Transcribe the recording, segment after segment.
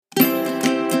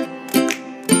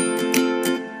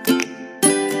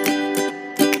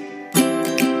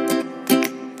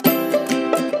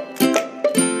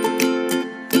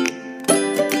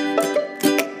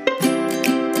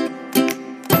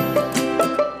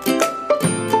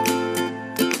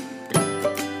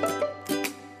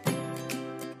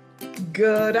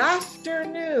Good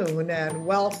afternoon and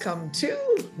welcome to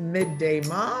Midday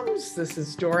Moms. This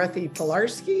is Dorothy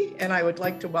Pilarski, and I would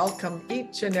like to welcome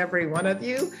each and every one of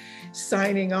you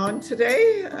signing on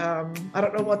today. I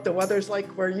don't know what the weather's like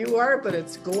where you are, but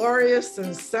it's glorious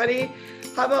and sunny.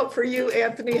 How about for you,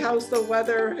 Anthony? How's the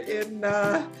weather in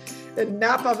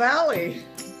Napa Valley?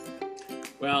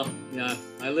 Well, yeah,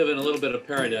 I live in a little bit of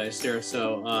paradise here,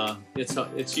 so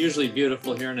it's usually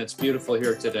beautiful here, and it's beautiful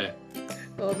here today.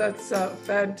 Oh, that's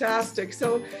fantastic.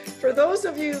 So for those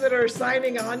of you that are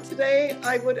signing on today,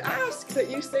 I would ask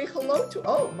that you say hello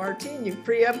to, Martine, you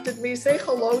preempted me. Say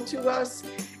hello to us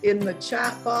in the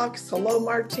chat box. Hello,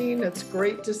 Martine. It's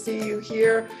great to see you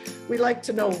here. We'd like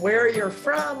to know where you're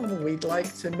from. We'd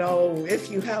like to know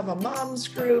if you have a mom's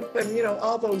group and,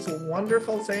 all those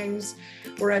wonderful things.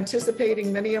 We're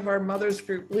anticipating many of our mothers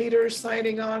group leaders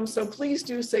signing on. So please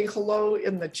do say hello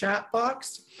in the chat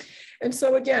box. And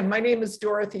so again, my name is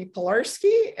Dorothy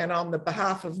Pilarski, and on the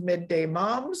behalf of Midday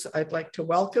Moms, I'd like to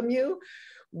welcome you.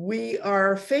 We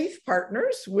are faith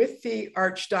partners with the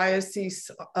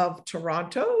Archdiocese of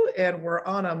Toronto, and we're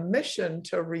on a mission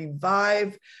to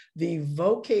revive the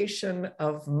vocation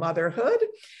of motherhood.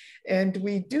 And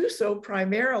we do so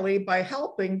primarily by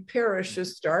helping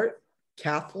parishes start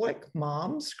Catholic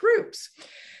moms groups.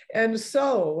 And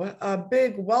so a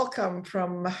big welcome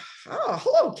from,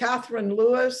 hello, Catherine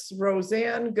Lewis,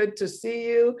 Roseanne, good to see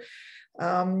you.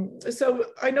 So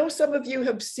I know some of you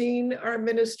have seen our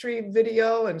ministry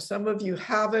video and some of you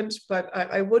haven't, but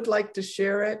I would like to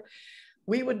share it.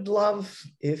 We would love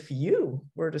if you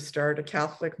were to start a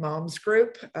Catholic moms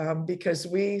group because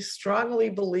we strongly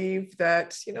believe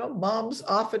that, moms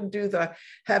often do the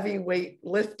heavyweight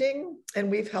lifting, and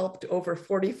we've helped over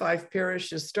 45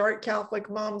 parishes start Catholic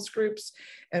moms groups,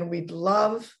 and we'd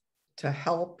love to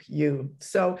help you.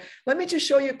 So let me just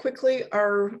show you quickly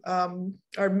our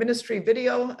ministry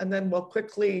video, and then we'll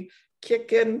quickly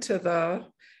kick into the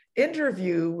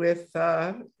interview with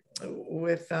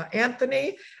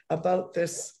Anthony about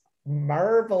this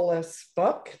marvelous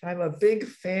book. I'm a big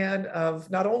fan of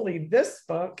not only this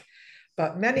book,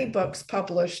 but many books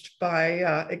published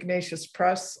by Ignatius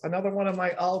Press. Another one of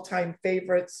my all-time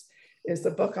favorites is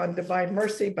the book on Divine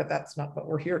Mercy, but that's not what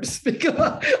we're here to speak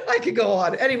about. I could go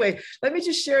on. Anyway, let me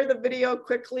just share the video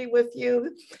quickly with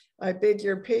you. I beg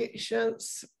your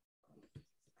patience.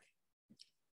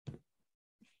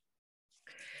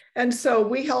 And so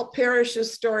we help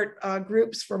parishes start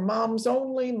groups for moms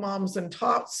only, moms and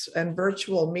tots, and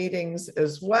virtual meetings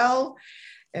as well.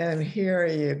 And here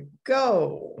you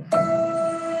go.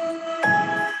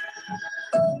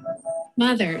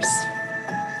 Mothers,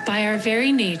 by our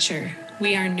very nature,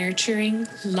 we are nurturing,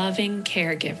 loving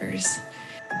caregivers.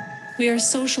 We are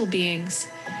social beings,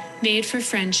 made for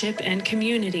friendship and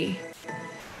community.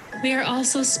 We are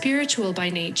also spiritual by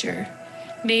nature,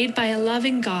 made by a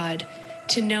loving God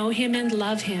to know Him and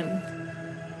love Him,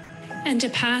 and to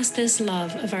pass this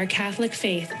love of our Catholic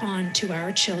faith on to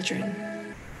our children.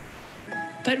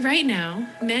 But right now,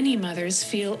 many mothers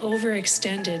feel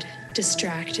overextended,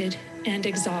 distracted, and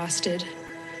exhausted.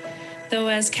 Though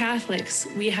as Catholics,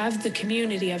 we have the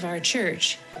community of our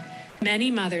church,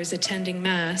 many mothers attending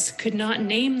Mass could not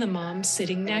name the moms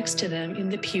sitting next to them in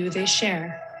the pew they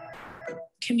share.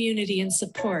 Community and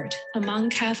support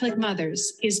among Catholic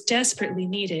mothers is desperately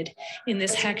needed in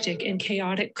this hectic and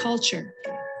chaotic culture.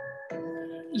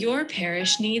 Your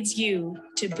parish needs you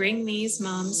to bring these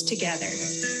moms together.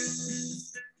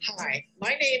 Hi, my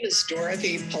name is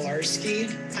Dorothy Pilarski.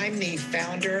 I'm the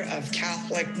founder of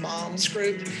Catholic Moms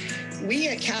Group. We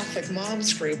at Catholic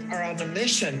Moms Group are on a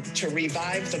mission to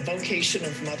revive the vocation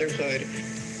of motherhood.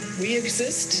 We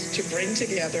exist to bring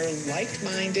together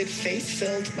like-minded,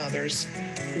 faith-filled mothers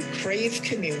who crave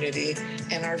community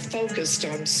and are focused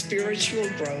on spiritual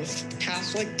growth,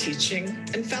 Catholic teaching,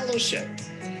 and fellowship.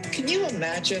 Can you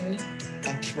imagine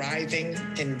a thriving,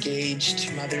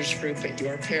 engaged mothers group at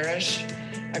your parish?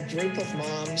 A group of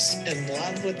moms in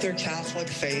love with their Catholic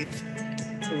faith,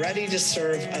 ready to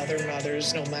serve other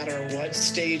mothers no matter what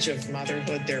stage of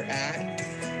motherhood they're at?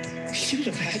 Can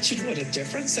you imagine what a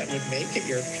difference that would make at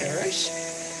your parish?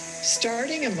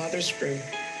 Starting a mothers group,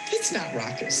 it's not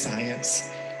rocket science,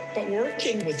 but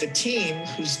working with a team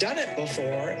who's done it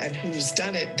before and who's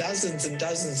done it dozens and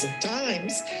dozens of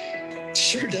times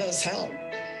sure does help.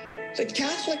 The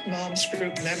Catholic Moms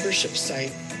Group membership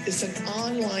site is an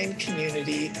online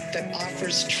community that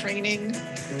offers training,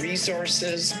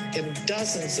 resources, and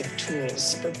dozens of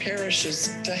tools for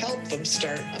parishes to help them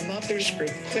start a mothers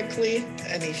group quickly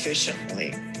and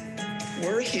efficiently.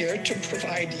 We're here to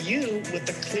provide you with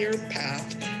a clear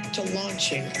path to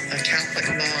launching a Catholic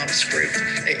Moms group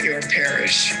at your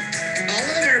parish. All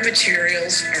of our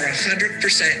materials are 100%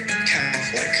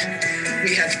 Catholic.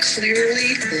 We have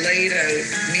clearly laid out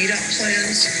meetup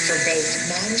plans for both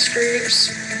moms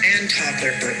groups and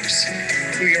toddler groups.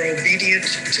 We are obedient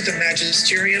to the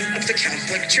magisterium of the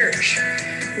Catholic Church.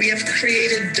 We have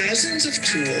created dozens of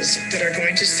tools that are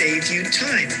going to save you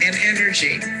time and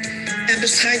energy. And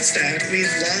besides that, we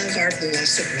love our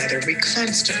Blessed Mother. We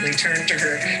constantly turn to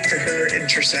her for her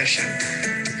intercession.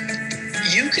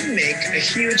 You can make a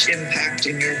huge impact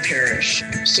in your parish,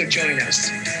 so join us.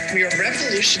 We are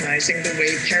revolutionizing the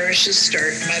way parishes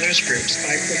start mothers groups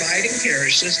by providing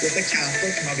parishes with a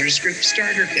Catholic Mothers Group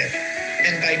starter kit,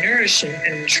 and by nourishing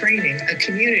and training a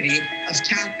community of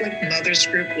Catholic Mothers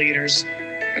Group leaders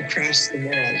across the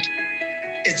world.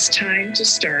 It's time to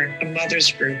start a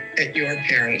mothers group at your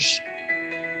parish.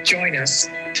 Join us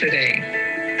today.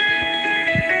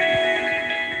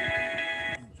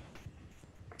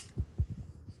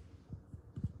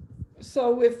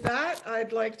 So with that,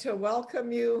 I'd like to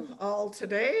welcome you all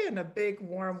today, and a big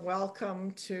warm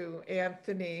welcome to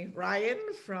Anthony Ryan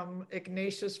from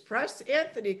Ignatius Press.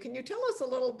 Anthony, can you tell us a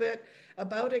little bit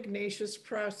about Ignatius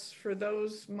Press for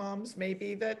those moms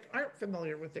maybe that aren't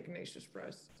familiar with Ignatius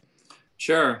Press?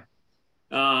 Sure.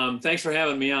 Thanks for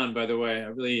having me on, by the way. I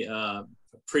really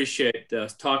appreciate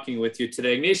talking with you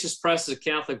today. Ignatius Press is a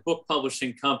Catholic book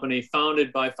publishing company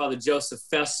founded by Father Joseph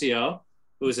Fessio,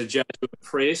 who is a Jesuit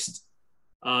priest,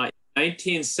 in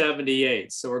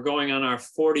 1978. So we're going on our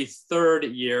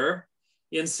 43rd year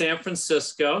in San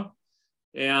Francisco,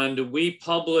 and we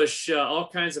publish all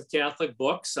kinds of Catholic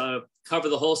books, cover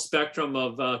the whole spectrum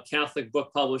of Catholic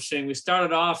book publishing. We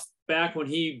started off back when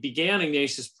he began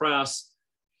Ignatius Press,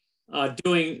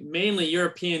 doing mainly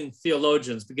European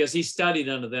theologians because he studied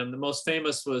under them. The most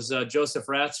famous was Joseph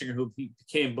Ratzinger, who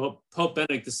became Pope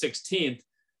Benedict XVI.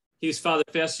 He was Father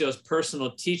Fessio's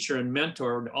personal teacher and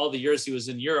mentor all the years he was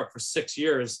in Europe for 6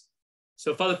 years.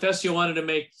 So Father Fessio wanted to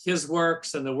make his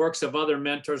works and the works of other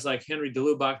mentors like Henry de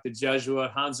Lubac, the Jesuit,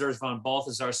 Hans Urs von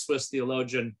Balthasar, Swiss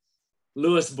theologian,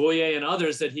 Louis Bouyer, and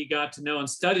others that he got to know and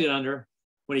studied under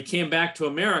when he came back to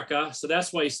America. So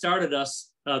that's why he started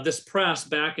us, this press,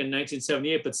 back in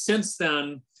 1978. But since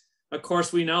then, of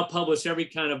course, we now publish every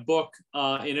kind of book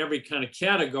in every kind of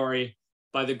category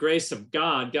by the grace of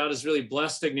God. God has really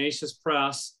blessed Ignatius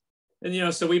Press.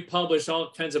 And, so we publish all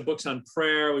kinds of books on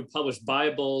prayer. We publish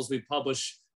Bibles, we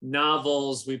publish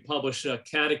novels, we publish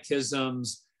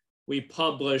catechisms, we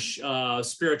publish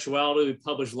spirituality, we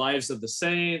publish Lives of the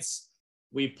Saints,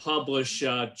 we publish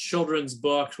children's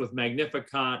books with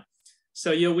Magnificat.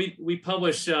 So, we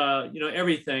publish,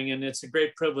 everything, and it's a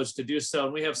great privilege to do so.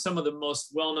 And we have some of the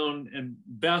most well-known and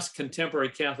best contemporary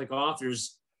Catholic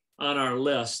authors on our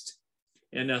list.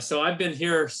 And so I've been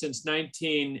here since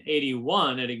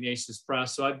 1981 at Ignatius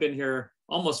Press. So I've been here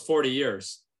almost 40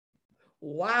 years.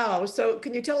 Wow. So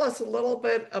can you tell us a little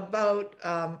bit about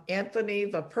Anthony,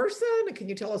 the person? And can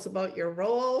you tell us about your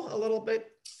role a little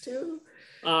bit too?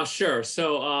 Sure.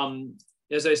 So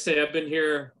as I say, I've been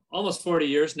here almost 40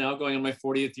 years now, going on my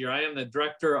 40th year. I am the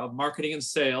Director of Marketing and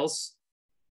Sales.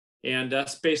 And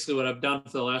that's basically what I've done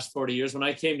for the last 40 years. When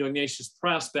I came to Ignatius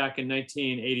Press back in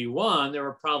 1981, there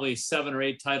were probably 7 or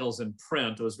 8 titles in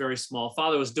print. It was very small.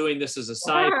 Father was doing this as a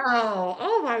side. Wow.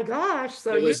 Oh my gosh.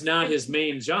 So it was not his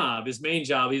main job. His main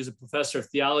job, he was a professor of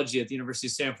theology at the University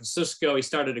of San Francisco. He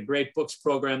started a great books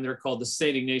program there called the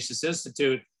St. Ignatius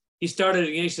Institute. He started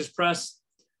Ignatius Press,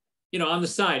 on the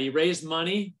side. He raised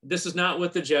money. This is not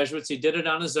with the Jesuits. He did it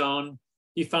on his own.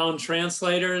 He found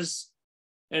translators,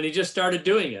 and he just started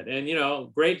doing it.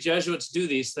 And, great Jesuits do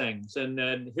these things.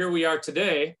 And here we are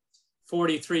today,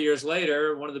 43 years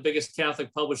later, one of the biggest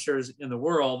Catholic publishers in the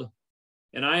world.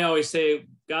 And I always say,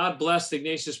 God blessed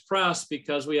Ignatius Press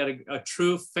because we had a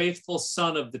true faithful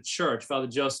son of the church, Father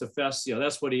Joseph Fessio.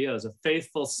 That's what he is, a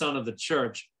faithful son of the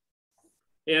church.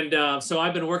 And so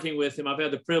I've been working with him. I've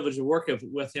had the privilege of working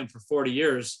with him for 40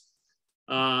 years.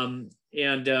 So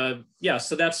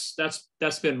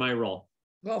that's been my role.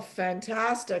 Well,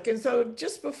 fantastic. And so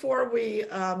just before we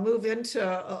move into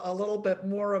a little bit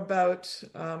more about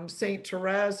St.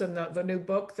 Therese and the new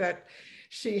book that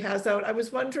she has out, I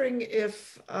was wondering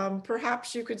if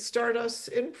perhaps you could start us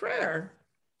in prayer.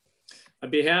 I'd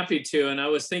be happy to. And I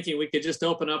was thinking we could just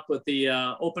open up with the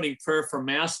opening prayer for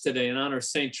Mass today in honor of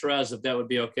St. Therese, if that would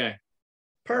be okay.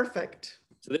 Perfect.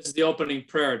 So this is the opening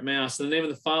prayer at Mass. In the name of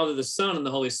the Father, the Son, and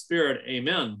the Holy Spirit,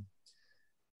 amen.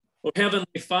 O Heavenly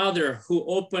Father, who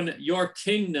open your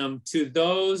kingdom to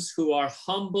those who are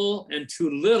humble and to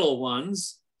little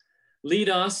ones, Lead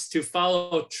us to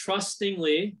follow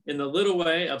trustingly in the little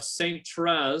way of Saint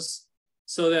Therese,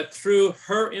 so that through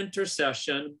her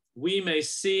intercession, we may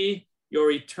see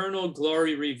your eternal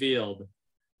glory revealed.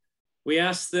 We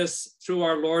ask this through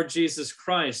our Lord Jesus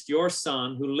Christ, your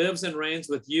Son, who lives and reigns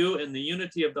with you in the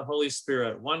unity of the Holy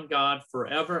Spirit, one God,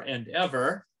 forever and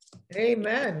ever.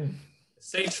 Amen.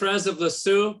 Saint Therese of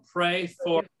Lisieux, pray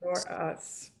for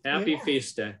us. Happy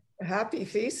feast day. Happy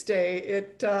feast day.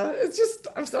 It's just,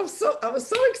 I was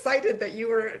so excited that you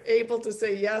were able to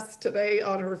say yes today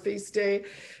on her feast day,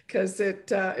 because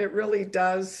it really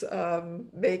does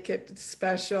make it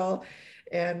special.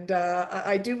 And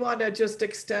I do want to just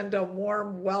extend a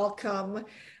warm welcome.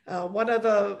 One of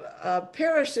the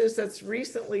parishes that's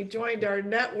recently joined our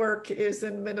network is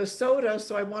in Minnesota.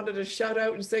 So I wanted to shout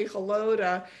out and say hello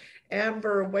to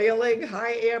Amber Whaling.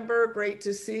 Hi, Amber. Great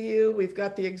to see you. We've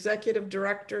got the executive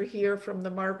director here from the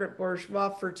Margaret Bourgeois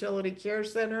Fertility Care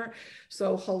Center.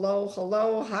 So hello,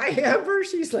 hello. Hi, Amber.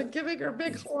 She's like giving her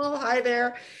big hello. Hi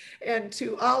there. And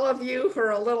to all of you who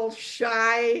are a little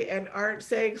shy and aren't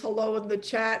saying hello in the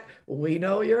chat, we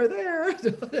know you're there.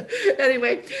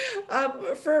 Anyway,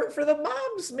 for the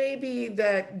moms maybe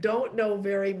that don't know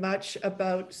very much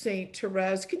about Saint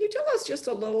Therese, can you tell us just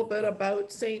a little bit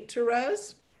about Saint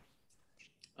Therese?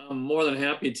 I'm more than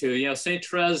happy to. Yeah, Saint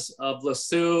Therese of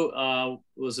Lisieux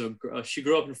she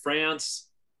grew up in France.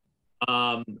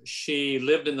 She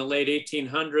lived in the late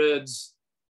 1800s.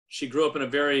 She grew up in a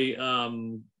very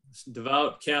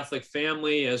devout Catholic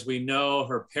family. As we know,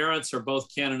 her parents are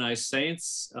both canonized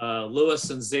saints. Louis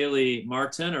and Zélie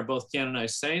Martin are both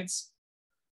canonized saints,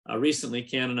 recently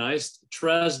canonized.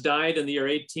 Therese died in the year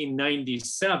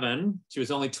 1897. She was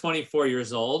only 24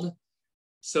 years old.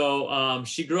 So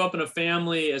she grew up in a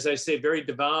family, as I say, very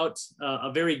devout,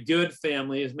 a very good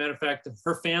family. As a matter of fact,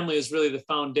 her family is really the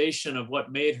foundation of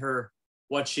what made her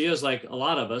what she is, like a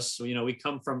lot of us. You know, we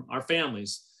come from our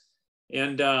families.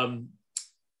 And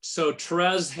so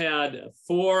Therese had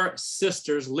 4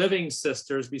 sisters, living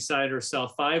sisters beside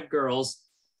herself, 5 girls.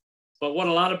 But what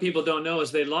a lot of people don't know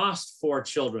is they lost 4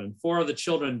 children. 4 of the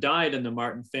children died in the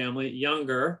Martin family,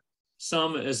 younger.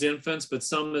 Some as infants, but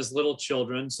some as little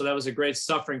children. So that was a great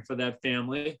suffering for that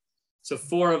family. So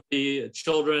 4 of the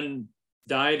children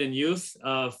died in youth.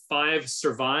 5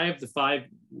 survived, the 5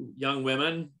 young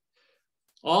women.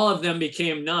 All of them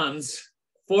became nuns.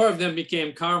 4 of them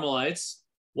became Carmelites.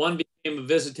 1 became a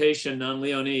visitation nun,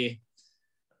 Leonie.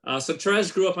 So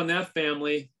Therese grew up in that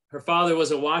family. Her father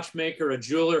was a watchmaker, a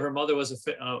jeweler. Her mother was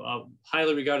a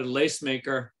highly regarded lace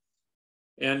maker.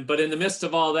 But in the midst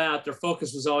of all that, their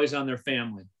focus was always on their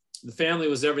family. The family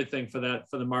was everything for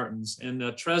the Martins. And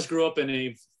Therese grew up in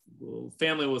a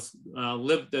family with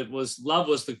love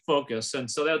was the focus. And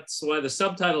so that's why the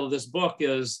subtitle of this book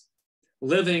is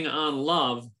Living on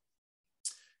Love,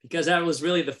 because that was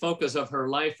really the focus of her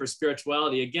life, her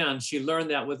spirituality. Again, she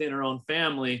learned that within her own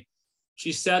family.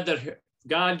 She said that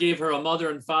God gave her a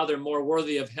mother and father more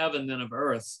worthy of heaven than of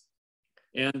earth.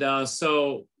 And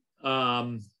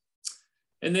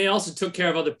and they also took care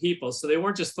of other people. So they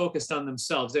weren't just focused on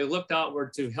themselves. They looked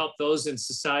outward to help those in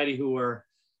society who were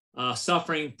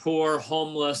suffering, poor,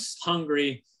 homeless,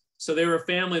 hungry. So they were a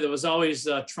family that was always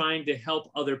trying to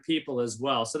help other people as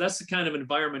well. So that's the kind of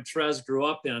environment Therese grew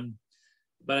up in.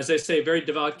 But as I say, very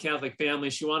devout Catholic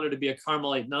family. She wanted to be a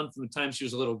Carmelite nun from the time she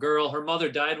was a little girl. Her mother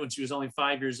died when she was only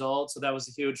 5 years old. So that was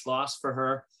a huge loss for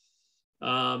her.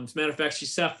 As a matter of fact, she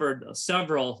suffered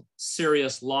several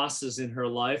serious losses in her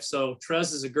life. So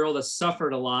Therese is a girl that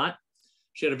suffered a lot.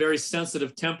 She had a very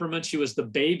sensitive temperament. She was the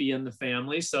baby in the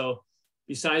family. So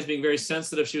besides being very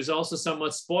sensitive, she was also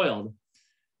somewhat spoiled.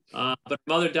 But her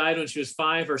mother died when she was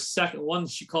 5. Her second one,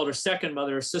 she called her second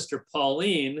mother, her sister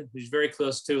Pauline, who's very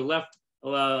close to, left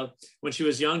when she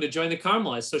was young to join the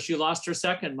Carmelites. So she lost her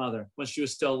second mother when she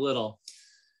was still little.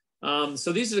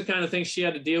 So these are the kind of things she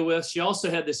had to deal with. She also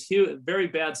had this huge, very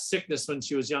bad sickness when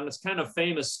she was young. It's kind of a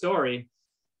famous story.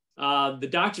 The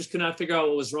doctors could not figure out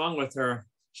what was wrong with her.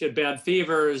 She had bad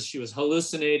fevers. She was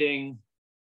hallucinating.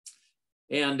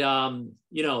 And,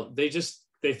 you know, they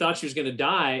thought she was going to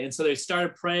die. And so they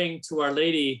started praying to Our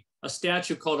Lady, a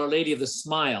statue called Our Lady of the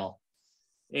Smile.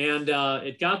 And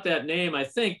it got that name, I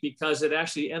think, because it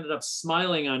actually ended up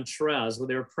smiling on Therese, where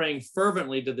they were praying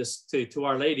fervently to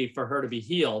Our Lady for her to be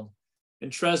healed.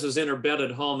 And Therese was in her bed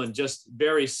at home and just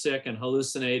very sick and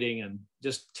hallucinating and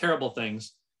just terrible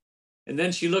things. And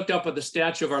then she looked up at the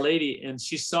statue of Our Lady and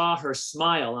she saw her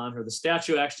smile on her. The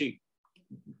statue actually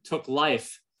took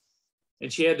life.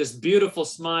 And she had this beautiful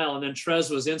smile. And then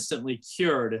Therese was instantly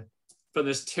cured from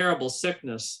this terrible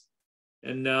sickness.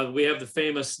 And we have the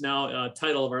famous now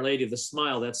title of Our Lady of the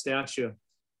Smile, that statue.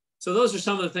 So those are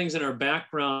some of the things in her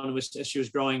background as she was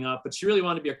growing up, but she really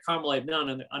wanted to be a Carmelite nun.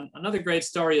 And another great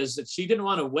story is that she didn't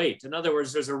want to wait. In other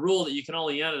words, there's a rule that you can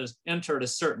only enter at a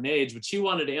certain age, but she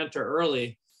wanted to enter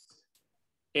early.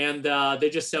 And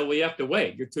they just said, well, you have to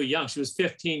wait. You're too young. She was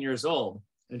 15 years old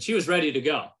and she was ready to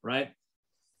go, right?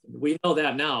 We know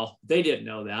that now. They didn't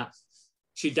know that.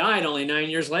 She died only 9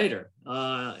 years later.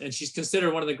 And she's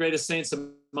considered one of the greatest saints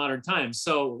of modern times.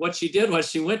 So what she did was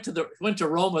she went to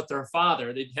Rome with her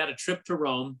father. They had a trip to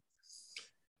Rome.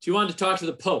 She wanted to talk to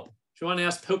the Pope. She wanted to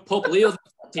ask Pope Leo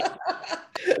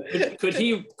XIV,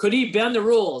 could he bend the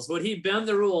rules? Would he bend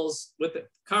the rules with the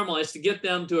Carmelites to get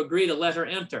them to agree to let her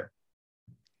enter?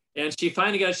 And she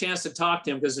finally got a chance to talk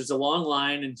to him because there's a long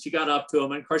line, and she got up to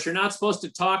him. And of course, you're not supposed to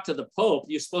talk to the Pope.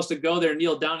 You're supposed to go there,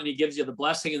 kneel down, and he gives you the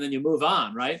blessing, and then you move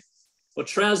on, right? Well,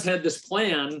 Therese had this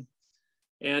plan,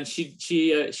 and she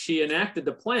enacted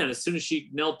the plan. As soon as she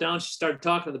knelt down, she started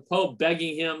talking to the Pope,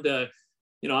 begging him to,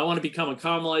 I want to become a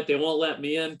Carmelite. They won't let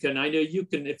me in. I know you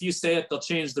can, if you say it, they'll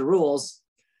change the rules.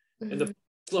 Mm-hmm. And the Pope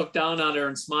looked down on her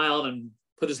and smiled and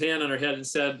put his hand on her head and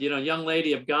said, young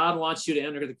lady, if God wants you to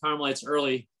enter the Carmelites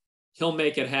early, he'll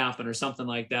make it happen, or something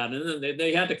like that. And then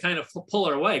they had to kind of pull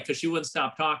her away because she wouldn't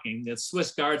stop talking. The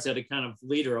Swiss guards had to kind of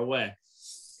lead her away.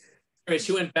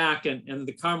 She went back, and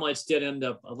the Carmelites did end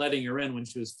up letting her in when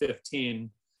she was 15.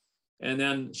 And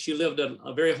then she lived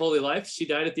a very holy life. She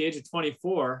died at the age of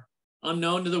 24,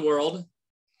 unknown to the world,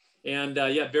 and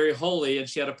yet very holy. And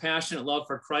she had a passionate love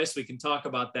for Christ. We can talk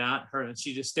about that.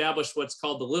 She established what's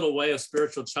called the little way of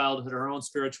spiritual childhood, her own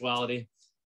spirituality.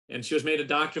 And she was made a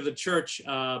doctor of the church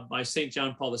by St.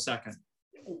 John Paul II.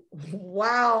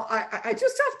 Wow. I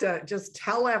just have to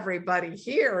tell everybody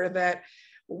here that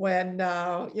when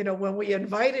we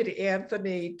invited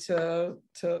Anthony to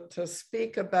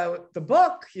speak about the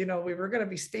book, we were going to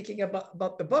be speaking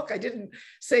about the book. I didn't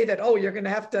say that, you're going to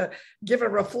have to give a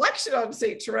reflection on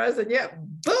St. Therese, and yet,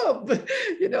 boom,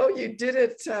 you did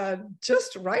it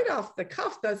just right off the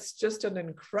cuff. That's just an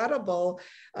incredible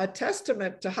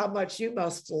testament to how much you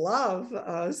must love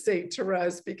St.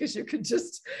 Therese, because you can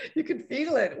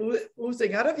feel it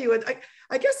oozing out of you. And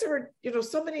I guess there are,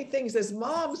 so many things as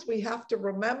moms we have to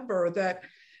remember that,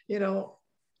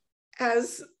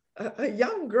 as a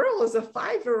young girl, as a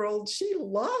 5-year-old, she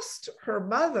lost her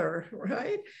mother,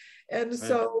 right? And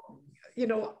so,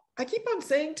 I keep on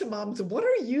saying to moms, what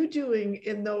are you doing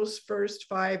in those first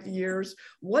 5 years?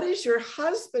 What is your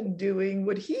husband doing?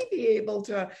 Would he be able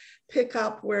to pick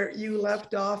up where you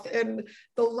left off? And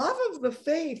the love of the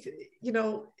faith,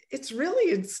 it's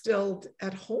really instilled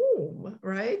at home,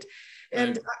 right?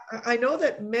 And I know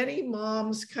that many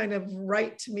moms kind of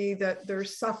write to me that they're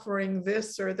suffering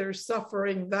this or they're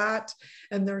suffering that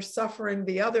and they're suffering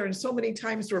the other. And so many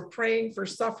times we're praying for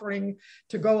suffering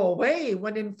to go away,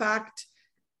 when in fact,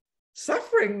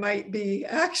 suffering might be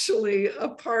actually a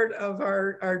part of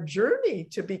our journey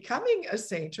to becoming a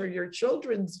saint, or your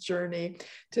children's journey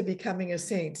to becoming a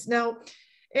saint. Now,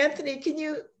 Anthony, can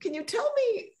you tell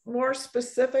me more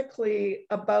specifically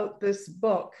about this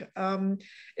book?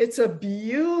 It's a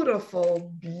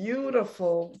beautiful,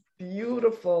 beautiful,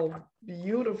 beautiful,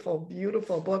 beautiful,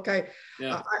 beautiful book.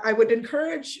 I would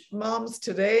encourage moms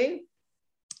today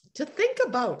to think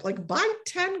about, buy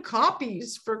 10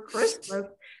 copies for Christmas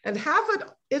and have it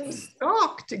in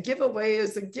stock to give away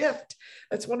as a gift.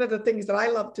 That's one of the things that I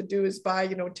love to do, is buy,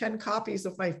 10 copies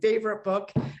of my favorite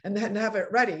book and then have it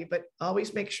ready. But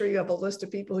always make sure you have a list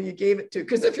of people who you gave it to,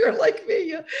 because if you're like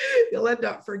me, you'll end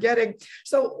up forgetting.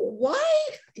 So why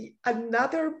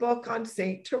another book on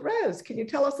St. Therese? Can you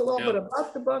tell us a little bit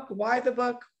about the book? Why the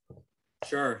book?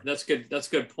 Sure, that's good. That's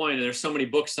a good point. And there's so many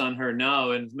books on her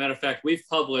now. And as a matter of fact, we've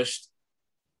published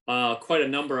quite a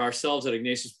number ourselves at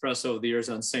Ignatius Press over the years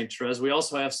on St. Therese. We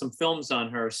also have some films on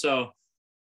her. So,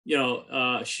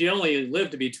 she only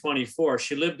lived to be 24.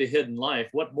 She lived a hidden life.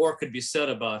 What more could be said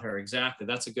about her? Exactly.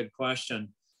 That's a good question.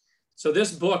 So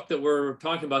this book that we're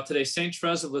talking about today, St.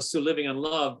 Therese of Lisieux, Living in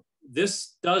Love,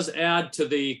 this does add to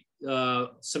the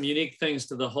some unique things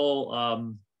to the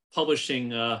whole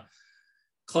publishing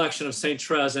collection of St.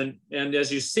 Therese. And as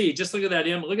you see, just look at that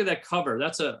image, look at that cover.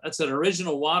 That's an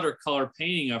original watercolor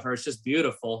painting of her. It's just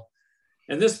beautiful.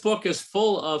 And this book is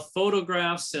full of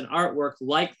photographs and artwork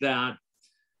like that,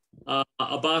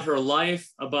 about her life,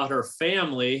 about her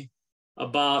family,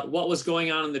 about what was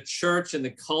going on in the church and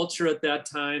the culture at that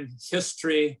time,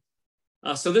 history.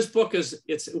 So this book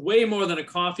it's way more than a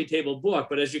coffee table book,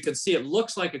 but as you can see, it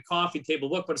looks like a coffee table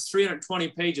book, but it's 320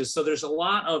 pages. So there's a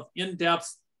lot of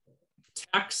in-depth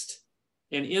text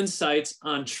and insights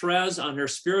on Therese, on her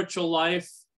spiritual life,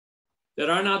 that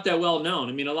are not that well known.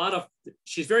 I mean,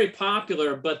 she's very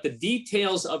popular, but the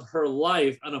details of her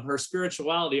life and of her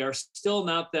spirituality are still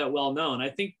not that well known. I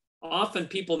think often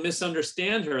people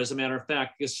misunderstand her, as a matter of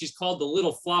fact, because she's called the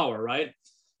little flower, right?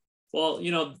 Well,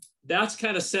 that's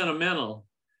kind of sentimental,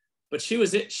 but she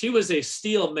was a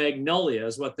steel magnolia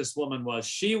is what this woman was.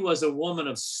 She was a woman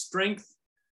of strength,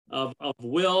 of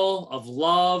will, of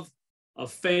love,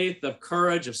 of faith, of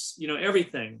courage, of,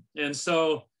 everything. And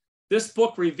so this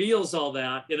book reveals all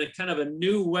that in a kind of a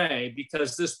new way,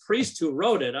 because this priest who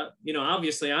wrote it,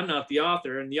 obviously I'm not the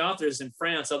author, and the author is in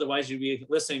France, otherwise you'd be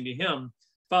listening to him.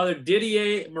 Father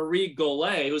Didier Marie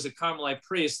Gollet, who's a Carmelite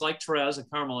priest, like Therese, a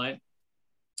Carmelite.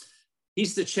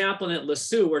 He's the chaplain at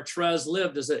Lisieux, where Therese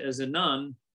lived as a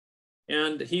nun.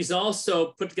 And he's also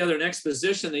put together an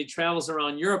exposition that he travels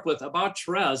around Europe with about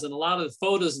Therese. And a lot of the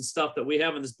photos and stuff that we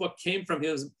have in this book came from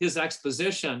his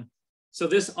exposition. So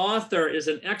this author is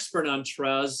an expert on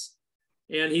Therese,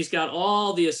 and he's got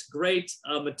all this great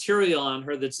material on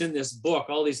her that's in this book,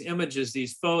 all these images,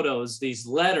 these photos, these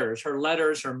letters,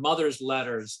 her mother's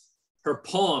letters, her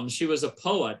poems. She was a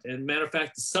poet. And matter of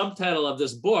fact, the subtitle of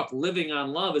this book, Living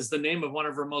on Love, is the name of one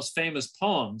of her most famous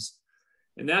poems.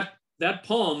 And that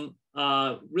poem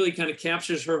really kind of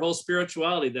captures her whole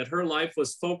spirituality, that her life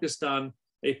was focused on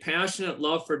a passionate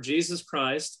love for Jesus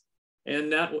Christ,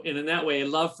 and in that way, a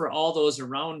love for all those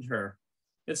around her.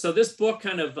 And so this book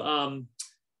kind of,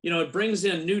 it brings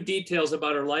in new details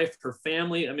about her life, her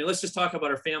family. I mean, let's just talk about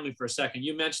her family for a second.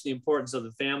 You mentioned the importance of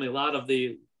the family. A lot of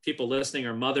the people listening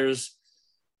are mothers.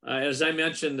 As I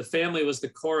mentioned, the family was the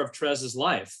core of Therese's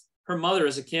life. Her mother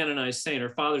is a canonized saint.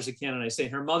 Her father's a canonized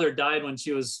saint. Her mother died when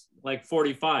she was like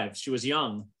 45. She was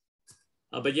young,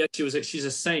 but yet she's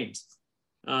a saint.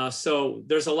 So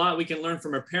there's a lot we can learn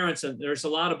from her parents, and there's a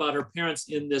lot about her parents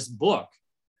in this book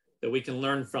that we can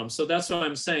learn from. So that's what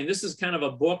I'm saying. This is kind of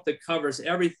a book that covers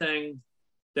everything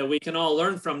that we can all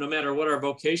learn from, no matter what our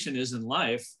vocation is in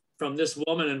life, from this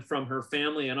woman and from her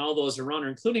family and all those around her,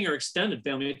 including her extended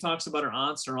family. It talks about her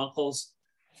aunts, her uncles,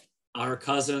 her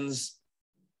cousins.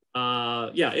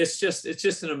 It's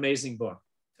just an amazing book.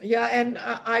 Yeah, and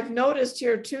I've noticed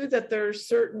here too that there's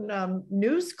certain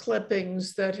news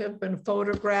clippings that have been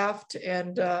photographed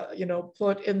and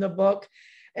put in the book,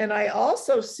 and I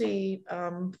also see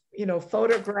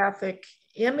photographic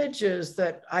images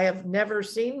that I have never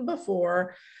seen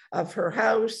before of her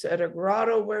house at a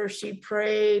grotto where she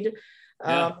prayed.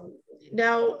 Yeah.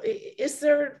 Now, is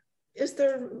there?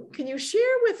 Can you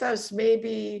share with us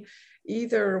maybe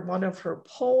either one of her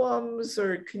poems,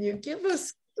 or can you give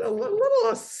us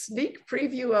a sneak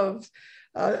preview of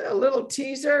a little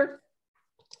teaser?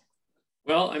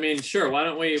 Well, I mean, sure. Why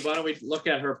don't we look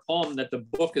at her poem that the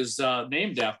book is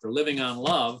named after, Living on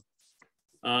Love,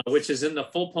 which is in the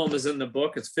full poem is in the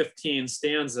book. It's 15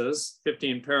 stanzas,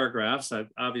 15 paragraphs.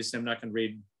 Obviously, I'm not going to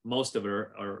read most of it,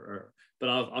 but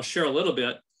I'll share a little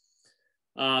bit.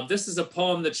 This is a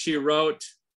poem that she wrote.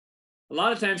 A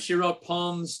lot of times she wrote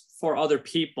poems for other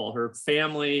people, her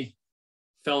family,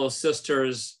 fellow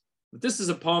sisters. But this is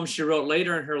a poem she wrote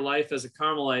later in her life as a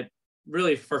Carmelite,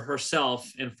 really for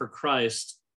herself and for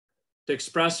Christ, to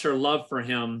express her love for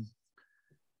him.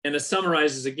 And it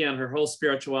summarizes, again, her whole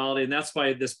spirituality. And that's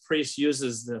why this priest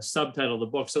uses the subtitle of the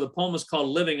book. So the poem is called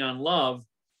Living on Love.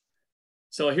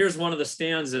 So here's one of the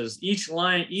stanzas. Each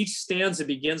stanza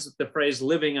begins with the phrase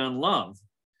living on love.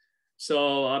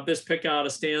 So I'll just pick out a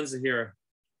stanza here.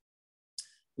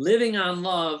 Living on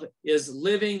love is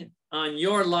living on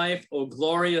your life, O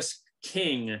glorious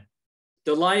King.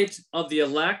 Delight of the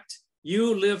elect,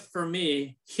 you live for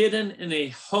me, hidden in a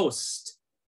host.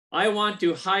 I want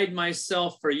to hide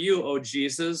myself for you, O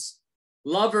Jesus.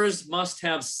 Lovers must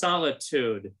have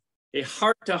solitude, a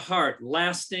heart-to-heart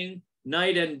lasting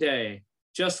night and day.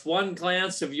 Just one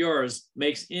glance of yours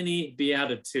makes any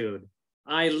beatitude.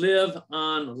 I live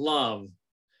on love.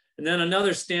 And then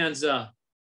another stanza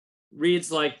reads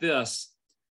like this.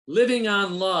 Living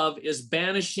on love is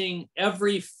banishing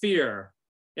every fear,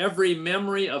 every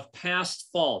memory of past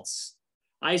faults.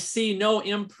 I see no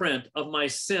imprint of my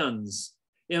sins.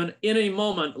 In a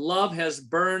moment, love has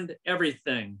burned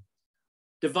everything.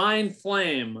 Divine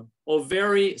flame, O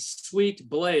very sweet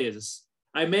blaze,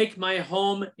 I make my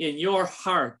home in your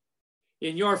heart.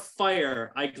 In your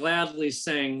fire, I gladly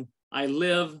sing, I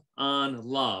live on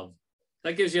love.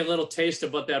 That gives you a little taste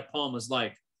of what that poem is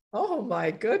like. Oh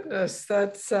my goodness,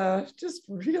 that's just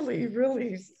really,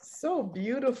 really so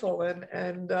beautiful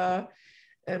and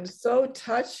so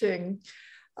touching.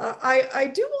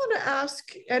 I do want to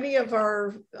ask any of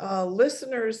our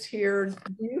listeners here,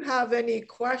 do you have any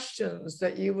questions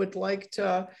that you would like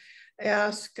to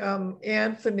ask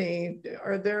Anthony,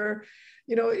 are there,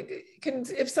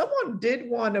 if someone did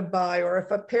want to buy, or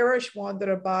if a parish wanted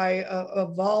to buy a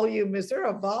volume, is there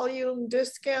a volume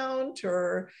discount,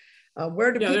 or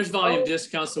where do people there's volume go?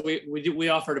 discounts. So we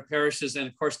offer to parishes and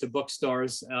of course to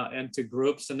bookstores and to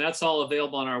groups, and that's all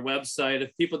available on our website.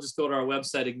 If people just go to our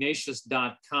website,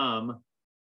 ignatius.com,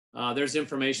 there's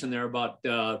information there about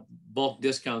bulk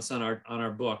discounts on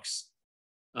our books.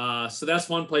 So that's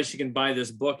one place you can buy this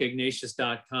book,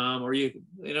 ignatius.com, or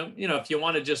if you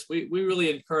want to just, we really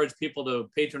encourage people to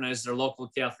patronize their local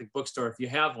Catholic bookstore if you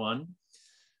have one.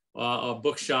 A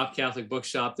bookshop, Catholic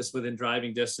bookshop that's within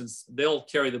driving distance. They'll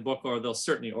carry the book, or they'll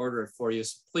certainly order it for you.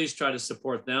 So please try to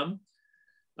support them.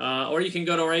 Or you can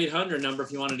go to our 800 number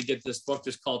if you wanted to get this book,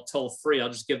 just called toll free. I'll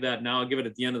just give that now. I'll give it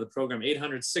at the end of the program.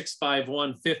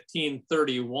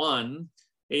 800-651-1531,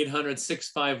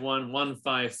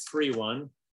 800-651-1531.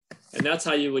 And that's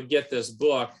how you would get this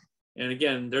book. And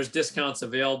again, there's discounts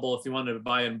available if you wanted to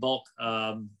buy in bulk.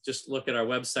 Just look at our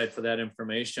website for that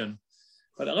information.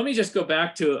 But let me just go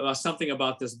back to something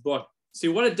about this book. See,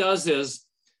 what it does is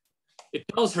it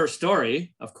tells her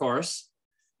story, of course,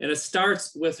 and it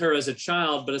starts with her as a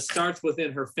child, but it starts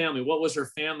within her family. What was her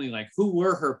family like? Who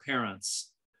were her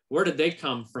parents? Where did they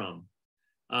come from?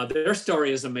 Their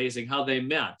story is amazing, how they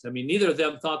met. I mean, neither of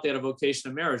them thought they had a vocation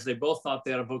of marriage. They both thought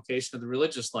they had a vocation of the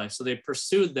religious life. So they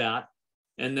pursued that,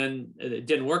 and then it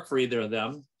didn't work for either of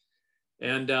them.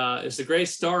 And it's a great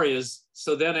story.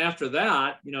 So then after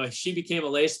that, she became a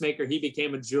lace maker. He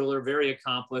became a jeweler, very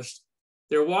accomplished.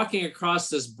 They're walking across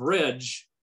this bridge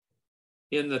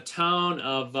in the town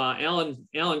of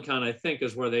Alencon, I think,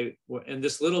 is where they were. And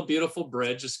this little beautiful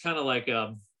bridge is kind of like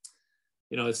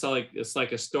it's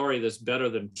like a story that's better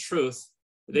than truth.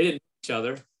 They didn't know each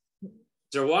other.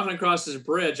 They're walking across this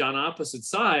bridge on opposite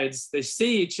sides. They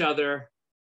see each other.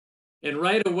 And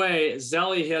right away,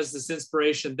 Zelly has this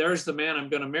inspiration. There's the man I'm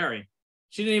going to marry.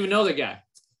 She didn't even know the guy.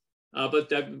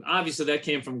 But obviously that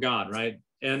came from God, right?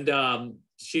 And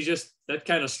that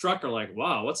kind of struck her like,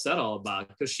 wow, what's that all about?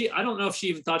 Because I don't know if she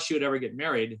even thought she would ever get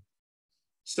married.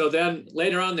 So then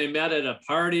later on, they met at a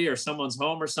party or someone's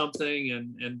home or something.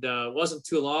 And it wasn't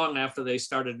too long after they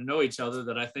started to know each other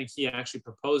that I think he actually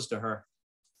proposed to her.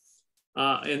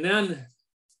 And then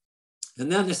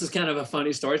this is kind of a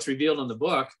funny story. It's revealed in the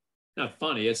book. Not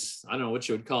funny, I don't know what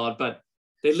you would call it, but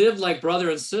they lived like brother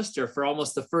and sister for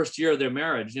almost the first year of their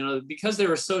marriage, because they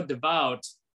were so devout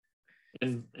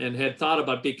and had thought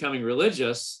about becoming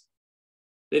religious.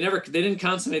 They didn't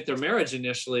consummate their marriage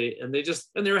initially, and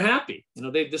they were happy.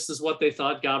 This is what they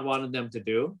thought God wanted them to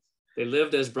do. They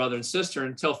lived as brother and sister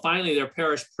until finally their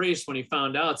parish priest, when he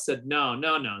found out, said, no. We're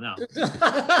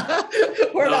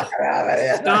not gonna have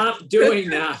it. Stop doing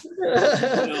that.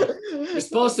 You're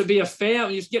supposed to be a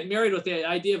family. You get married with the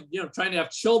idea of, trying to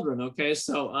have children. Okay.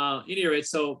 So at any rate,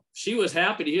 so she was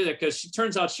happy to hear that, because she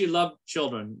turns out she loved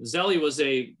children. Zelly was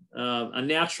a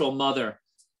natural mother.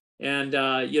 And,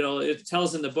 it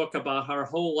tells in the book about how her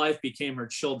whole life became her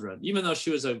children. Even though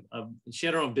she had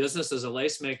her own business as a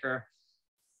lace maker,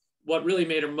 what really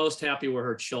made her most happy were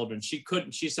her children. She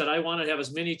said, I want to have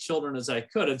as many children as I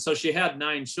could. And so she had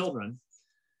 9 children.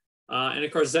 And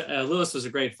of course, Louis was a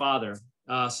great father.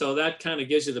 So that kind of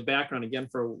gives you the background again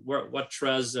for what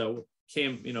Therese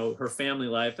came, her family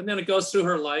life. And then it goes through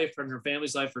her life and her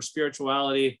family's life, her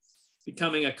spirituality,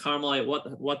 becoming a Carmelite,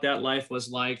 what that life was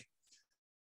like.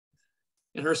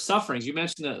 And her sufferings. You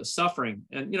mentioned the suffering.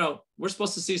 And, we're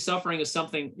supposed to see suffering as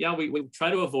something, we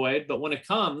try to avoid, but when it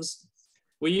comes,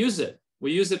 we use it.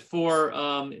 We use it for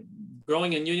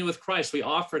growing in union with Christ. We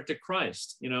offer it to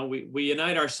Christ. We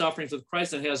unite our sufferings with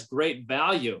Christ, and it has great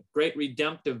value, great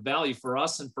redemptive value for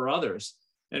us and for others.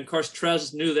 And of course,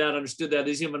 Therese knew that, understood that,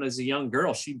 even as a young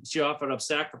girl. She offered up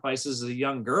sacrifices as a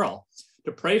young girl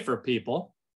to pray for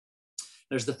people.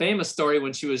 There's the famous story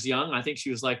when she was young. I think she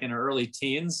was like in her early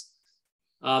teens.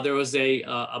 There was a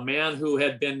man who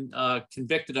had been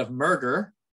convicted of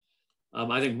murder,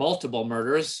 I think multiple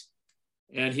murders,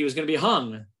 and he was going to be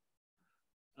hung.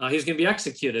 He was going to be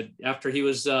executed after he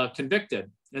was convicted.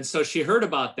 And so she heard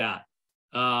about that.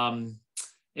 And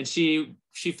she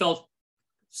felt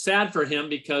sad for him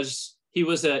because he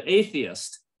was an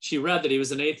atheist. She read that he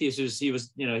was an atheist. He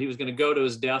was going to go to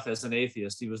his death as an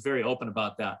atheist. He was very open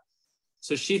about that.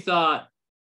 So she thought,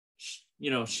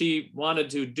 she wanted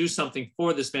to do something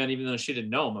for this man, even though she didn't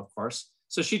know him, of course.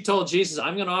 So she told Jesus,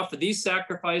 I'm going to offer these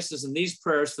sacrifices and these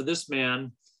prayers for this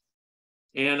man.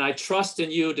 And I trust in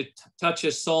you to touch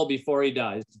his soul before he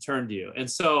dies, to turn to you.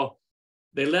 And so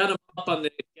they led him up on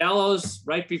the gallows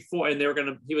right before, and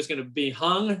he was going to be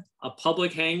hung, a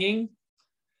public hanging.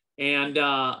 And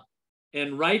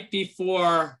And right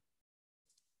before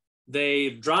they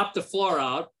dropped the floor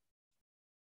out,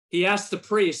 he asked the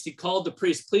priest, he called the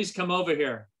priest, please come over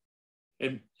here.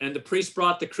 And the priest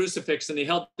brought the crucifix and he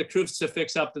held the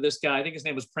crucifix up to this guy. I think his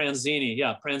name was Pranzini.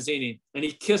 Yeah, Pranzini. And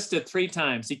he kissed it 3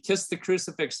 times. He kissed the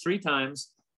crucifix 3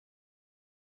 times.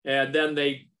 And then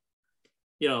they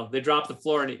dropped the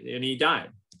floor and he died.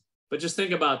 But just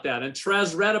think about that. And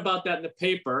Therese read about that in the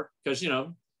paper because,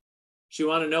 she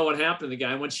wanted to know what happened to the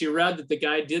guy. And when she read that the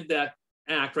guy did that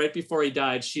act right before he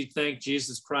died, she thanked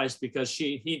Jesus Christ because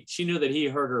she knew that he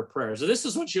heard her prayers. And this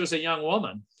is when she was a young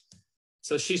woman.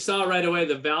 So she saw right away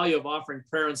the value of offering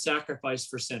prayer and sacrifice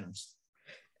for sinners.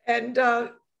 And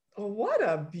what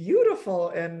a beautiful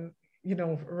and,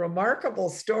 remarkable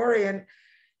story. And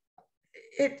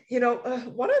it,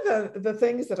 one of the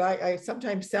things that I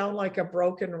sometimes sound like a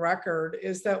broken record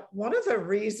is that one of the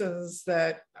reasons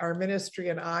that our ministry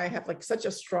and I have like such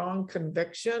a strong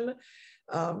conviction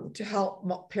to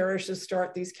help parishes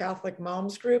start these Catholic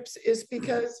moms groups is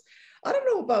because I don't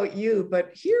know about you, but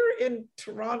here in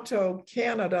Toronto,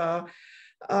 Canada,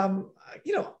 I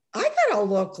gotta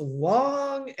look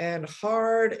long and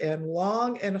hard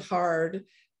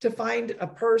to find a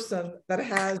person that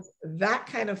has that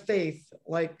kind of faith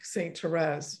like Saint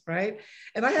Therese, right?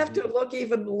 And I have to look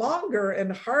even longer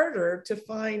and harder to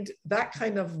find that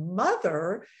kind of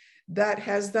mother that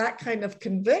has that kind of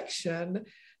conviction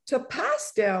to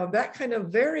pass down that kind of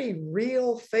very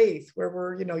real faith where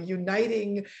we're,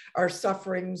 uniting our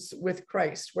sufferings with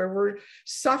Christ, where we're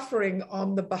suffering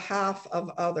on the behalf of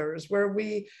others, where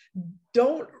we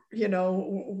don't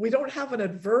have an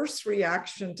adverse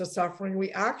reaction to suffering.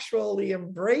 We actually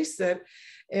embrace it.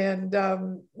 And,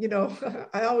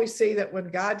 I always say that when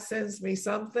God sends me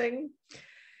something,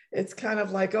 it's kind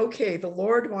of like, okay, the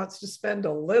Lord wants to spend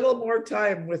a little more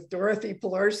time with Dorothy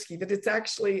Pilarski, that it's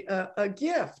actually a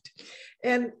gift.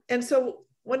 And so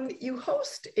when you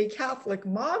host a Catholic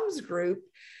moms group,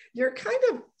 you're kind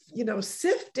of,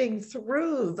 sifting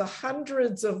through the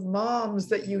hundreds of moms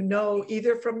that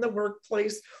either from the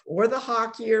workplace or the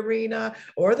hockey arena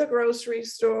or the grocery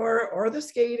store or the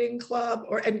skating club,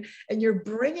 and you're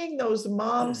bringing those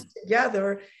moms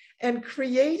together and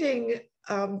creating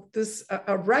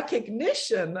a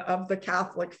recognition of the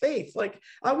Catholic faith. Like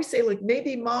I always say, like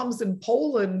maybe moms in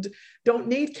Poland don't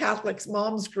need Catholic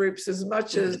moms groups as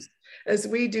much as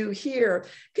we do here.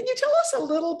 Can you tell us a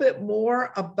little bit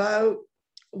more about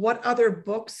what other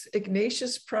books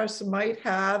Ignatius Press might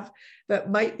have that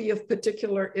might be of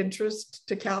particular interest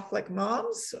to Catholic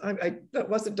moms? That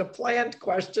wasn't a planned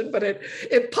question, but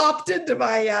it popped into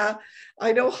my,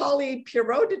 I know Holly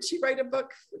Pierrot, did she write a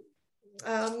book?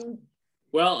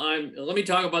 Well, let me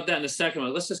talk about that in a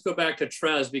second. Let's just go back to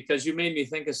Therese because you made me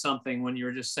think of something when you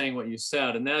were just saying what you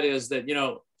said. And that is that,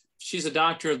 she's a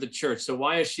doctor of the church. So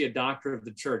why is she a doctor of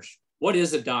the church? What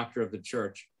is a doctor of the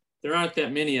church? There aren't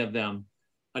that many of them.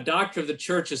 A doctor of the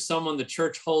church is someone the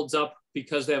church holds up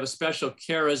because they have a special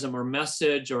charism or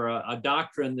message or a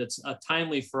doctrine that's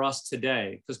timely for us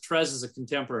today. Because Therese is a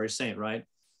contemporary saint, right?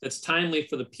 That's timely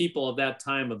for the people of that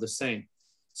time of the saint.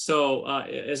 So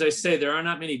as I say, there are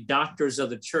not many doctors of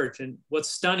the church. And what's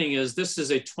stunning is this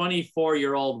is a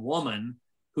 24-year-old woman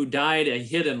who died a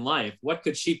hidden life. What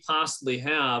could she possibly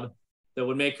have that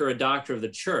would make her a doctor of the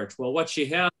church? Well, what she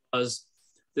had was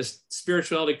this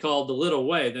spirituality called the little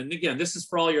way. Then again, this is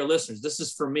for all your listeners. This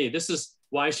is for me. This is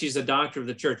why she's a doctor of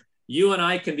the church. You and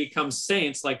I can become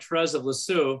saints like Therese of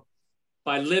Lisieux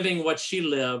by living what she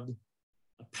lived,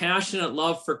 a passionate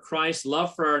love for Christ,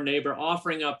 love for our neighbor,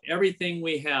 offering up everything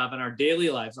we have in our daily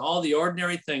lives, all the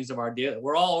ordinary things of our daily.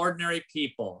 We're all ordinary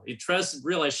people. Therese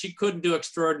realized she couldn't do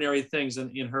extraordinary things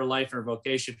in her life and her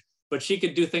vocation, but she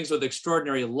could do things with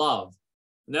extraordinary love.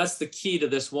 And that's the key to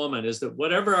this woman, is that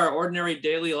whatever our ordinary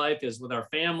daily life is with our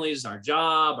families, our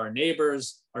job, our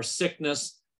neighbors, our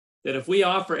sickness, that if we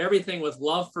offer everything with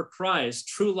love for Christ,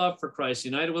 true love for Christ,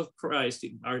 united with Christ,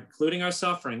 including our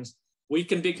sufferings, we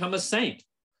can become a saint.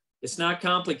 It's not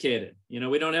complicated.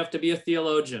 We don't have to be a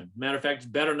theologian. Matter of fact,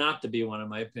 it's better not to be one, in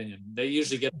my opinion. They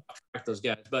usually get off track, those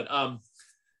guys. But,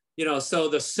 so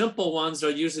the simple ones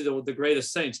are usually the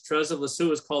greatest saints. Therese of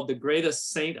Lisieux is called the greatest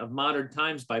saint of modern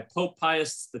times by Pope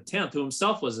Pius X, who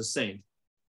himself was a saint.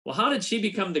 Well, how did she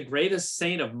become the greatest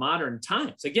saint of modern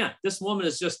times? Again, this woman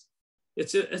is just,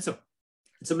 it's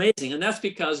amazing. And that's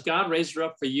because God raised her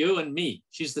up for you and me.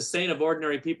 She's the saint of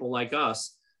ordinary people like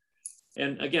us.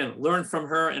 And again, learn from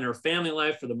her and her family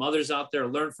life. For the mothers out there,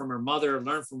 learn from her mother,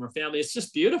 learn from her family. It's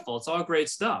just beautiful. It's all great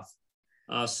stuff.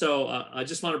 So I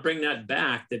just want to bring that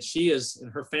back, that she is,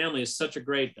 and her family is such a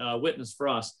great witness for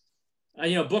us.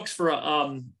 books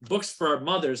for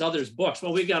mothers, others' books.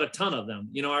 Well, we got a ton of them.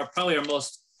 Probably our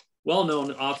most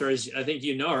well-known author is, I think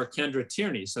Kendra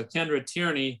Tierney. So Kendra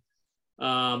Tierney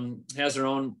has her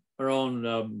own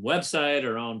website,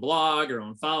 her own blog, her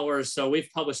own followers. So we've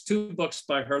published 2 books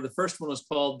by her. The first one was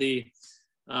called the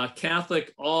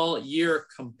Catholic All Year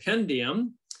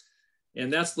Compendium,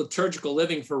 and that's liturgical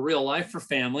living for real life for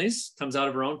families. Comes out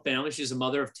of her own family. She's a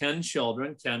mother of 10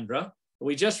 children, Kendra.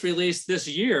 We just released this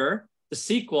year the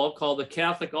sequel called the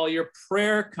Catholic All Year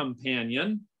Prayer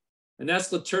Companion, and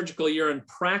that's liturgical year in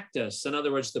practice. In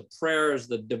other words, the prayers,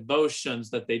 the devotions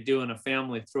that they do in a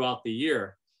family throughout the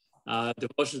year.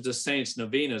 Devotions to saints,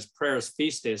 novenas, prayers,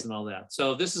 feast days, and all that.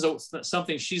 So this is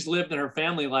something she's lived in her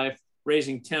family life,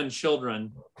 raising 10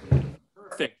 children.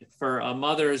 Perfect for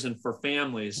mothers and for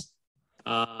families.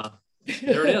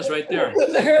 There it is, right there.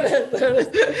 There it is.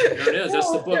 There it is.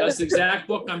 That's the book. That's the exact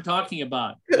book I'm talking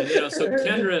about. And, so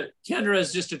Kendra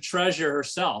is just a treasure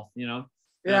herself.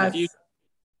 Yes.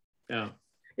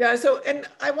 Yeah. So, and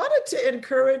I wanted to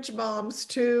encourage moms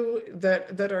too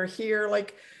that are here,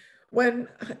 like,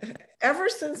 ever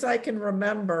since I can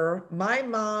remember, my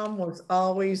mom was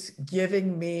always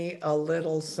giving me a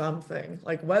little something,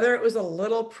 like whether it was a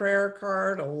little prayer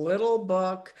card, a little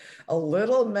book, a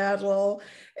little medal.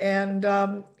 And,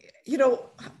 I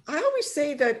always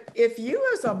say that if you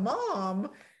as a mom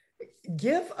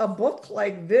give a book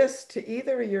like this to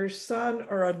either your son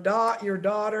or your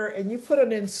daughter, and you put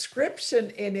an inscription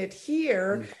in it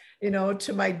here,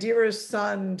 to my dearest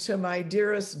son, to my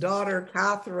dearest daughter,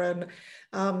 Catherine,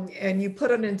 and you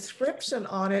put an inscription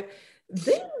on it,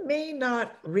 they may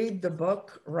not read the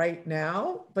book right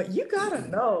now, but you got to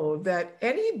know that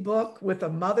any book with a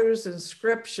mother's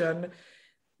inscription,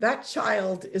 that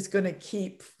child is going to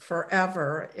keep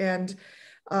forever. And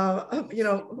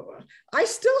I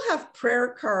still have prayer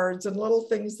cards and little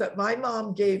things that my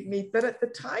mom gave me, but at the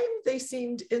time they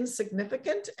seemed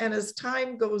insignificant. And as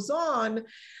time goes on,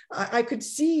 I could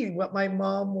see what my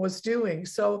mom was doing.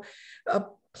 So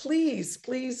please,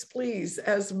 please, please,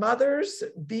 as mothers,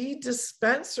 be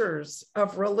dispensers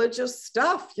of religious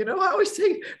stuff. I always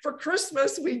say for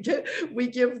Christmas, we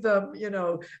give them,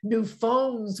 new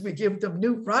phones, we give them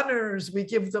new runners, we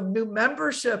give them new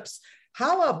memberships.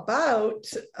 How about,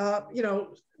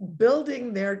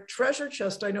 building their treasure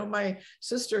chest? I know my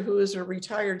sister, who is a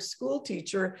retired school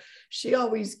teacher, she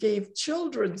always gave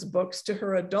children's books to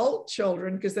her adult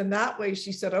children, because in that way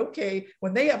she said, okay,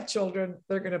 when they have children,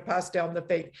 they're going to pass down the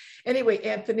faith. Anyway,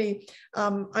 Anthony,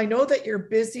 I know that you're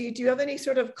busy. Do you have any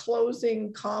sort of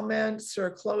closing comments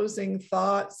or closing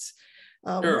thoughts?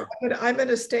 Sure. I'm going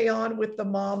to stay on with the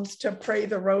moms to pray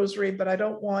the rosary, but I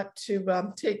don't want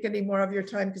to take any more of your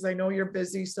time because I know you're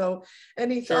busy. So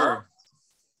any thoughts? Sure.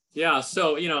 Yeah.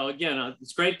 So, again,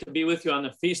 it's great to be with you on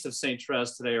the Feast of St.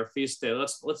 Therese today, or feast day.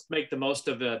 Let's make the most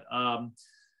of it.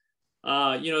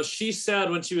 She said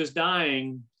when she was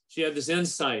dying, she had this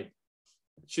insight.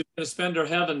 She was going to spend her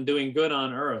heaven doing good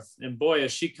on earth. And boy,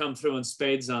 has she come through in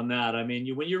spades on that. I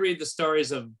mean, when you read the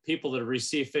stories of people that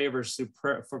receive favors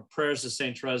for prayers to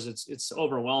St. Therese, it's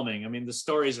overwhelming. I mean, the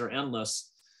stories are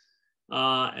endless.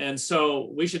 And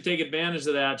so we should take advantage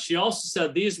of that. She also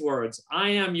said these words: I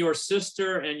am your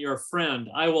sister and your friend.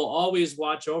 I will always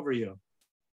watch over you.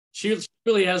 She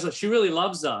really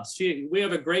loves us. We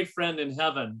have a great friend in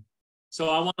heaven. So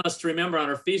I want us to remember on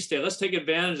our feast day, let's take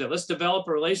advantage of it. Let's develop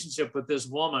a relationship with this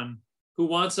woman who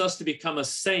wants us to become a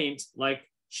saint, like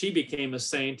she became a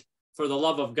saint, for the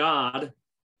love of God.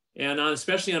 And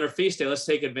especially on our feast day, let's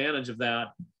take advantage of that.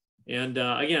 And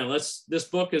again, this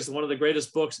book is one of the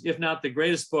greatest books, if not the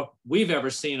greatest book we've ever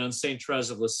seen on St. Therese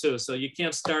of Lisieux. So you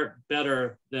can't start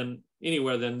better than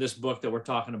anywhere than this book that we're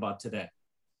talking about today.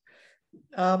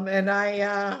 And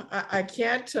I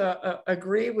can't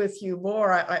agree with you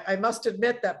more. I must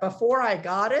admit that before I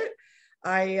got it,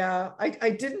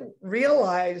 I didn't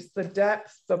realize the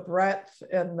depth, the breadth,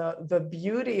 and the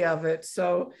beauty of it.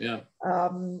 So yeah.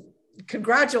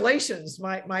 Congratulations.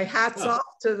 My hat's off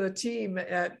to the team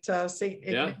at St.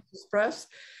 Ignatius Press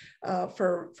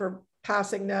for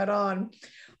passing that on.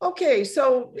 Okay,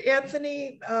 so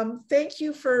Anthony, thank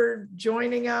you for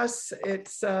joining us.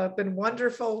 It's been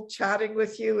wonderful chatting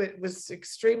with you. It was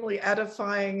extremely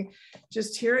edifying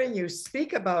just hearing you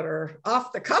speak about her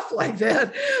off the cuff like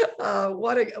that.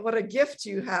 What a gift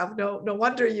you have. No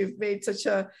wonder you've made such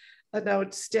an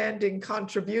outstanding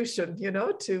contribution,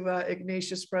 to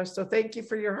Ignatius Press. So thank you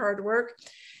for your hard work.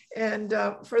 And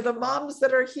for the moms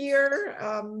that are here,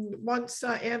 once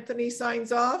Anthony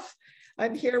signs off,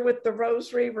 I'm here with the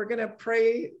rosary. We're going to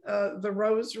pray the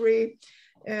rosary.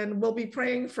 And we'll be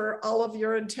praying for all of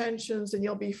your intentions, and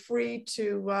you'll be free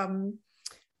to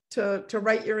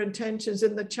write your intentions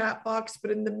in the chat box.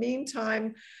 But in the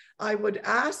meantime, I would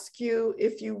ask you,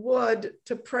 if you would,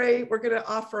 to pray. We're going to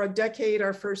offer a decade,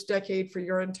 our first decade, for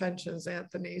your intentions,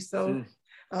 Anthony. So,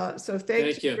 so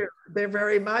thank you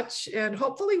very much. And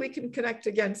hopefully we can connect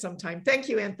again sometime. Thank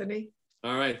you, Anthony.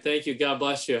 All right. Thank you. God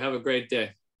bless you. Have a great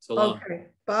day. So long. Okay.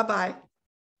 Bye-bye.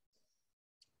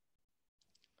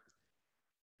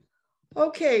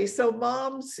 Okay, so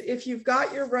moms, if you've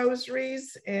got your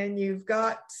rosaries and you've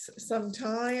got some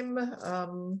time,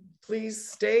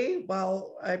 please stay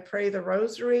while I pray the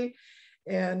rosary.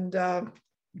 And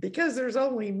because there's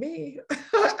only me,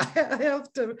 I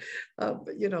have to,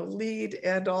 lead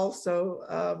and also,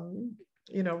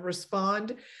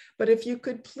 respond. But if you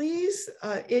could please,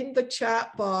 in the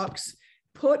chat box,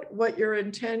 put what your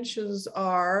intentions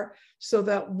are, so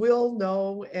that we'll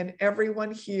know and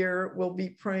everyone here will be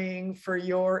praying for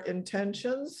your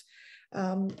intentions.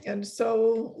 And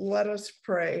so let us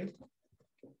pray.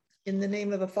 In the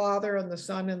name of the Father, and the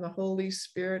Son, and the Holy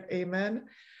Spirit, amen.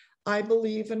 I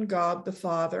believe in God the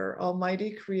Father,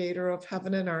 almighty creator of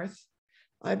heaven and earth.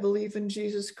 I believe in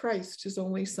Jesus Christ, his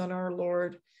only Son, our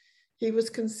Lord. He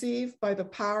was conceived by the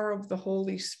power of the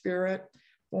Holy Spirit,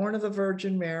 born of the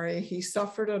Virgin Mary. He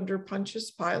suffered under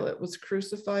Pontius Pilate, was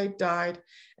crucified, died,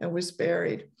 and was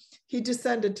buried. He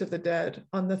descended to the dead.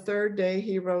 On the third day,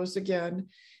 he rose again.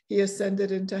 He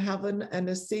ascended into heaven and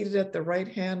is seated at the right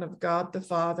hand of God the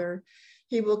Father.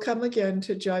 He will come again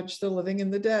to judge the living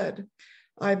and the dead.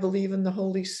 I believe in the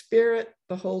Holy Spirit,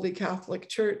 the Holy Catholic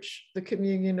Church, the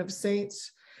communion of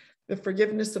saints, the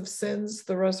forgiveness of sins,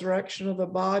 the resurrection of the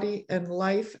body, and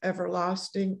life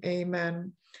everlasting.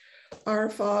 Amen. Our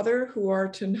Father, who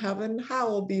art in heaven,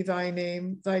 hallowed be thy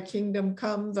name. Thy kingdom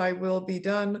come, thy will be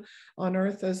done on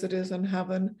earth as it is in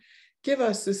heaven. Give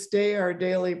us this day our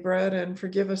daily bread, and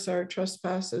forgive us our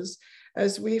trespasses,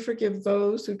 as we forgive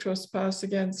those who trespass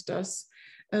against us.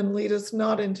 And lead us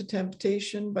not into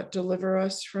temptation, but deliver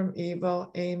us from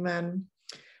evil. Amen.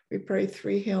 We pray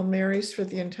 3 Hail Marys for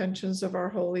the intentions of our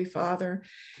Holy Father.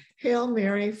 Hail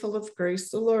Mary, full of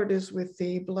grace, the Lord is with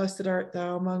thee. Blessed art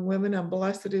thou among women, and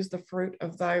blessed is the fruit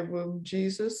of thy womb,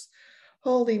 Jesus.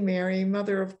 Holy Mary,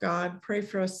 Mother of God, pray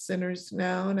for us sinners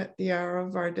now and at the hour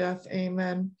of our death.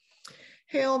 Amen.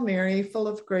 Hail Mary, full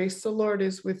of grace, the Lord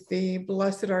is with thee.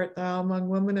 Blessed art thou among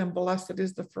women, and blessed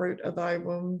is the fruit of thy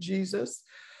womb, Jesus.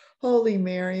 Holy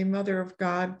Mary, Mother of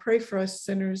God, pray for us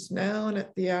sinners now and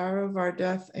at the hour of our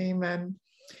death. Amen.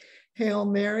 Hail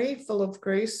Mary, full of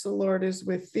grace, the Lord is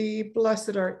with thee.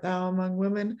 Blessed art thou among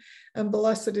women, and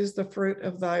blessed is the fruit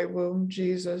of thy womb,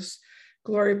 Jesus.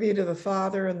 Glory be to the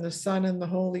Father, and the Son, and the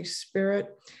Holy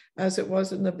Spirit, as it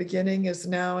was in the beginning, is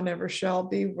now, and ever shall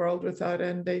be, world without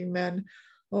end. Amen.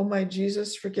 O my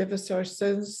Jesus, forgive us our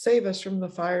sins, save us from the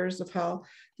fires of hell,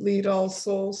 lead all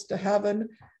souls to heaven,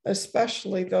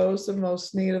 especially those in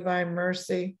most need of thy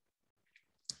mercy.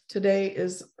 Today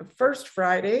is First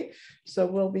Friday, so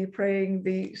we'll be praying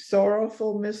the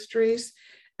sorrowful mysteries.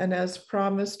 And as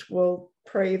promised, we'll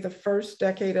pray the first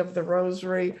decade of the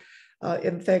Rosary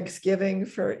in thanksgiving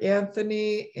for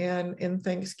Anthony, and in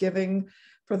thanksgiving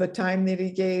for the time that he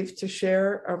gave to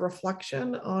share a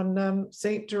reflection on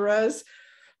Saint Therese.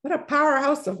 What a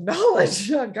powerhouse of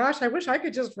knowledge. Oh, gosh, I wish I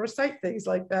could just recite things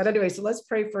like that. Anyway, so let's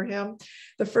pray for him.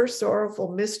 The first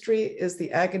sorrowful mystery is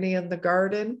the agony in the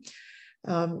garden.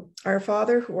 Our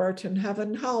Father, who art in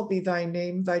heaven, hallowed be thy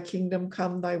name. Thy kingdom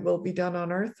come, thy will be done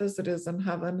on earth as it is in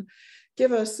heaven.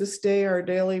 Give us this day our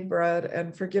daily bread,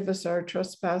 and forgive us our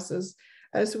trespasses,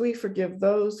 as we forgive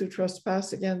those who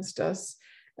trespass against us.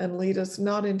 And lead us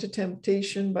not into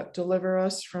temptation, but deliver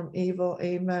us from evil.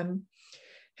 Amen.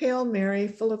 Hail Mary,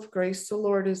 full of grace, the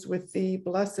Lord is with thee.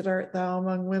 Blessed art thou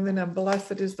among women, and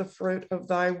blessed is the fruit of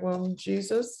thy womb,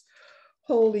 Jesus.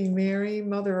 Holy Mary,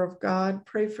 Mother of God,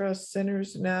 pray for us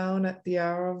sinners now and at the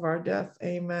hour of our death.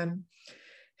 Amen.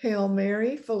 Hail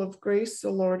Mary, full of grace, the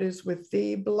Lord is with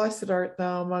thee. Blessed art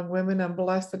thou among women, and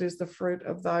blessed is the fruit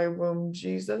of thy womb,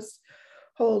 Jesus.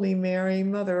 Holy Mary,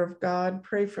 Mother of God,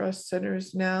 pray for us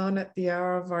sinners now and at the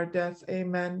hour of our death.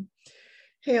 Amen.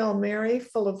 Hail Mary,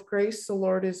 full of grace, the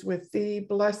Lord is with thee.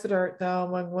 Blessed art thou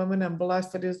among women, and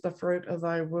blessed is the fruit of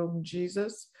thy womb,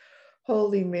 Jesus.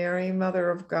 Holy Mary, Mother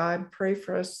of God, pray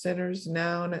for us sinners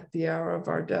now and at the hour of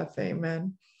our death.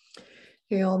 Amen.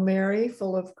 Hail Mary,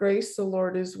 full of grace, the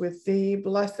Lord is with thee.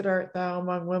 Blessed art thou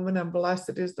among women, and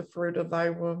blessed is the fruit of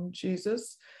thy womb,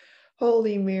 Jesus.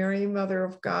 Holy Mary, Mother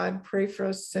of God, pray for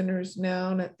us sinners now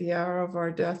and at the hour of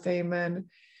our death. Amen.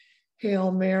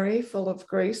 Hail Mary, full of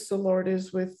grace, the Lord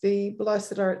is with thee.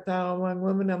 Blessed art thou among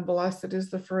women, and blessed is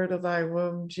the fruit of thy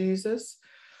womb, Jesus.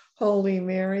 Holy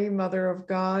Mary, Mother of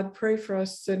God, pray for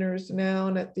us sinners now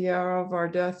and at the hour of our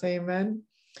death. Amen.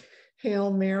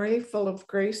 Hail Mary, full of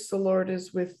grace, the Lord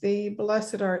is with thee.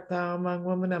 Blessed art thou among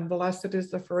women, and blessed is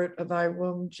the fruit of thy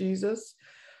womb, Jesus.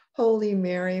 Holy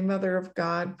Mary, Mother of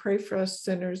God, pray for us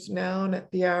sinners now and at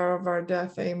the hour of our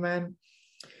death. Amen.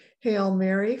 Hail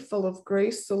Mary, full of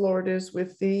grace, the Lord is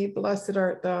with thee. Blessed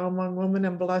art thou among women,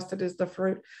 and blessed is the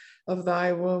fruit of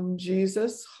thy womb,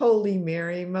 Jesus. Holy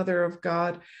Mary, Mother of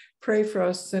God, pray for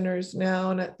us sinners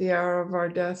now and at the hour of our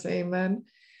death. Amen.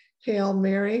 Hail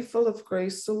Mary, full of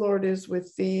grace, the Lord is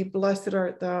with thee. Blessed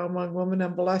art thou among women,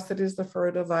 and blessed is the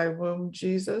fruit of thy womb,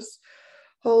 Jesus.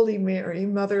 Holy Mary,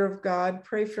 Mother of God,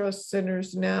 pray for us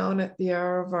sinners now and at the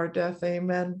hour of our death.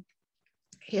 Amen.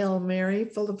 Hail Mary,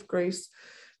 full of grace,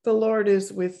 the Lord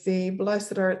is with thee.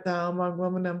 Blessed art thou among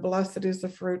women, and blessed is the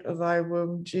fruit of thy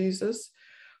womb, Jesus.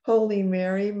 Holy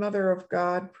Mary, Mother of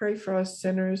God, pray for us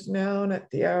sinners now and at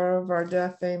the hour of our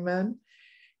death. Amen.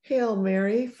 Hail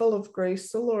Mary, full of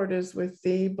grace, the Lord is with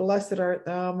thee. Blessed art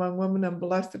thou among women, and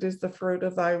blessed is the fruit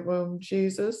of thy womb,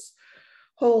 Jesus.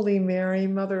 Holy Mary,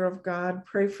 Mother of God,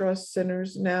 pray for us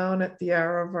sinners now and at the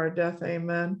hour of our death.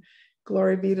 Amen.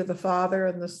 Glory be to the Father,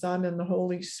 and the Son, and the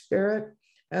Holy Spirit,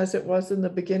 as it was in the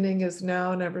beginning, is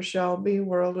now, and ever shall be,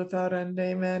 world without end.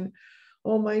 Amen.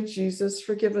 O my Jesus,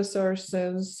 forgive us our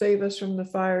sins, save us from the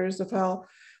fires of hell,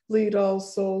 lead all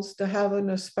souls to heaven,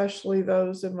 especially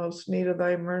those in most need of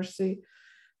thy mercy.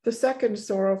 The second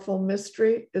sorrowful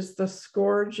mystery is the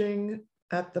scourging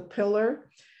at the pillar.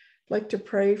 I'd like to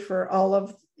pray for all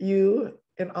of you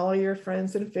and all your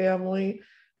friends and family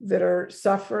that are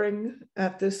suffering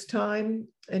at this time,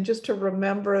 and just to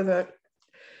remember that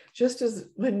just as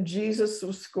when Jesus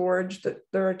was scourged, that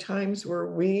there are times where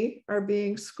we are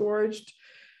being scourged.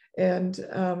 And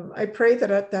I pray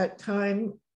that at that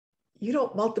time, you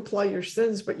don't multiply your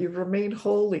sins, but you remain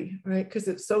holy, right? Because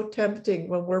it's so tempting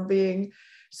when we're being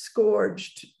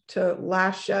scourged to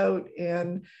lash out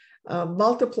and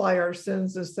multiply our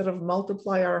sins instead of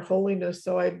multiply our holiness.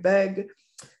 So I beg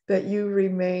that you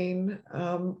remain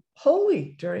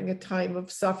holy during a time of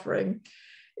suffering.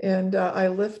 And I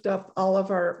lift up all of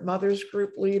our Mothers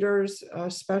Group leaders,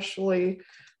 especially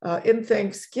in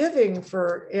thanksgiving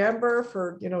for Amber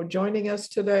for joining us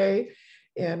today,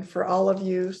 and for all of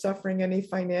you suffering any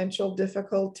financial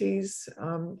difficulties,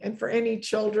 and for any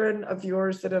children of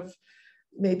yours that have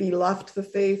maybe left the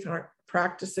faith and aren't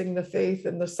practicing the faith,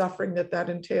 and the suffering that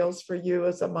entails for you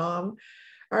as a mom.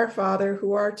 Our Father,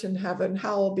 who art in heaven,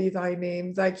 hallowed be thy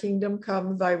name. Thy kingdom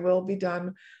come, thy will be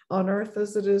done on earth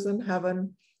as it is in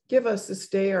heaven. Give us this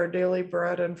day our daily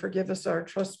bread, and forgive us our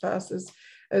trespasses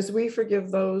as we forgive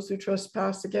those who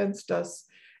trespass against us.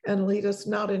 And lead us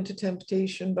not into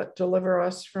temptation, but deliver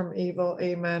us from evil.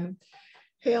 Amen.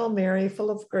 Hail Mary, full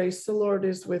of grace, the Lord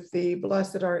is with thee.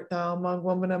 Blessed art thou among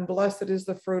women, and blessed is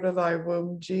the fruit of thy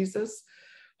womb, Jesus.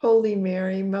 Holy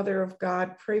Mary, Mother of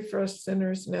God, pray for us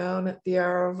sinners now and at the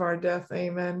hour of our death.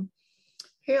 Amen.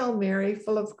 Hail Mary,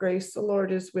 full of grace, the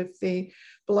Lord is with thee.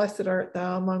 Blessed art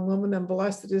thou among women, and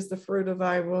blessed is the fruit of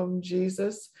thy womb,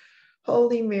 Jesus.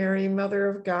 Holy Mary, Mother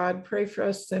of God, pray for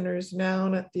us sinners now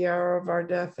and at the hour of our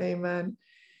death. Amen.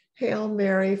 Hail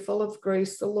Mary, full of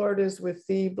grace, the Lord is with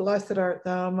thee. Blessed art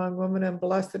thou among women, and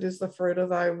blessed is the fruit of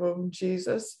thy womb,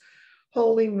 Jesus.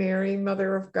 Holy Mary,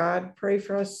 Mother of God, pray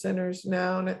for us sinners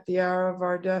now and at the hour of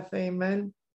our death.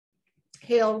 Amen.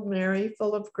 Hail Mary,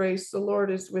 full of grace, the Lord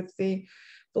is with thee.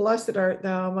 Blessed art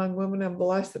thou among women, and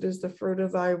blessed is the fruit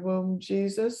of thy womb,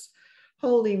 Jesus.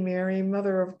 Holy Mary,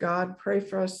 Mother of God, pray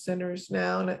for us sinners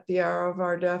now and at the hour of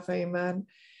our death. Amen.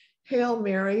 Hail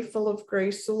Mary, full of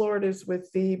grace, the Lord is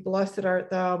with thee. Blessed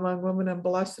art thou among women, and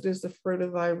blessed is the fruit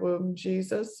of thy womb,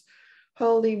 Jesus.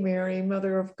 Holy Mary,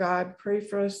 Mother of God, pray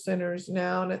for us sinners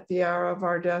now and at the hour of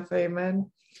our death. Amen.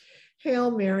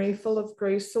 Hail Mary, full of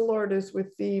grace, the Lord is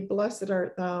with thee. Blessed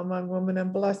art thou among women,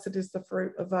 and blessed is the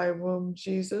fruit of thy womb,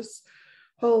 Jesus.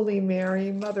 Holy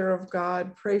Mary, Mother of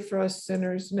God, pray for us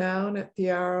sinners now and at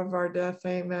the hour of our death.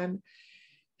 Amen.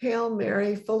 Hail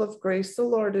Mary, full of grace, the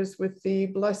Lord is with thee.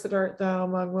 Blessed art thou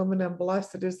among women, and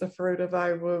blessed is the fruit of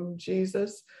thy womb,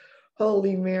 Jesus.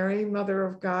 Holy Mary, Mother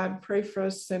of God, pray for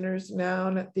us sinners now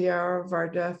and at the hour of our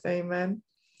death. Amen.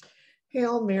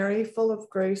 Hail Mary, full of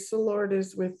grace, the Lord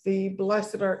is with thee.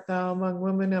 Blessed art thou among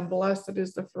women, and blessed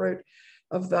is the fruit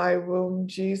of thy womb,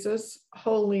 Jesus.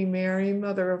 Holy Mary,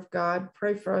 Mother of God,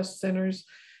 pray for us sinners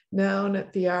now and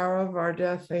at the hour of our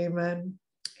death. Amen.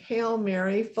 Hail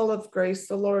Mary, full of grace,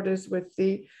 the Lord is with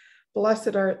thee.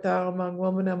 Blessed art thou among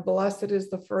women, and blessed is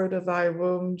the fruit of thy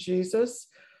womb, Jesus.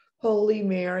 Holy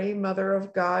Mary, Mother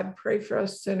of God, pray for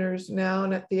us sinners now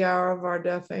and at the hour of our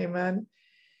death. Amen.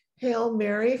 Hail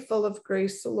Mary, full of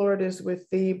grace, the Lord is with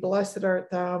thee. Blessed art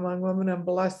thou among women, and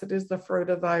blessed is the fruit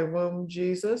of thy womb,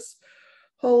 Jesus.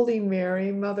 Holy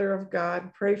Mary, Mother of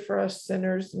God, pray for us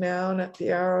sinners now and at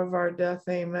the hour of our death.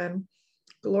 Amen.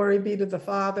 Glory be to the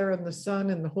Father, and the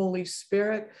Son, and the Holy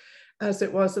Spirit, as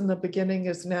it was in the beginning,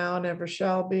 is now, and ever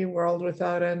shall be, world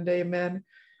without end. Amen.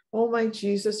 O my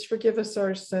Jesus, forgive us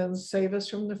our sins, save us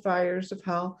from the fires of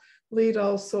hell, lead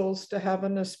all souls to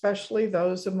heaven, especially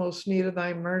those in most need of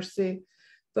thy mercy.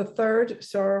 The third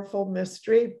sorrowful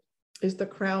mystery is the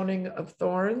crowning of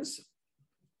thorns,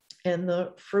 and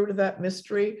the fruit of that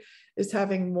mystery is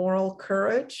having moral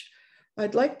courage.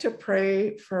 I'd like to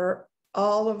pray for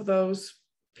all of those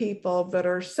people that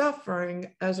are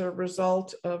suffering as a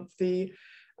result of the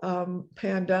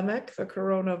pandemic, the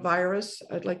coronavirus.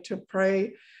 I'd like to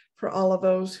pray for all of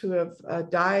those who have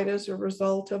died as a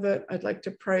result of it. I'd like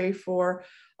to pray for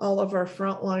all of our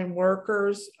frontline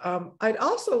workers. I'd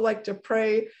also like to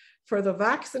pray for the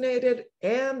vaccinated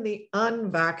and the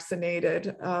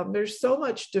unvaccinated. There's so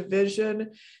much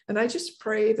division, and I just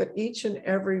pray that each and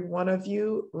every one of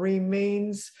you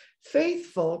remains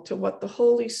faithful to what the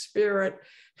Holy Spirit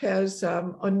has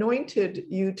anointed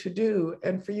you to do,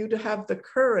 and for you to have the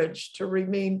courage to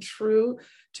remain true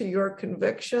to your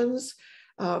convictions.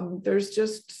 There's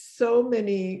just so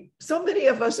many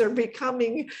of us are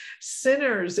becoming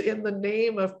sinners in the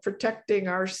name of protecting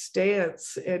our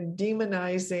stance and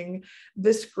demonizing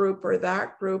this group or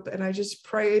that group. And I just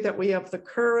pray that we have the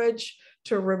courage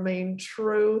to remain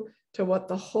true to what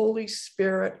the Holy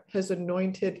Spirit has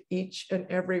anointed each and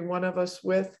every one of us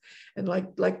with. And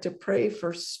like to pray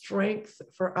for strength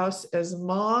for us as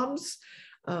moms,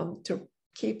 to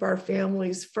keep our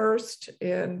families first,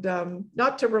 and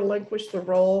not to relinquish the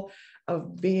role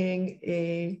of being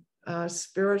a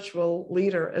spiritual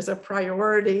leader as a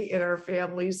priority in our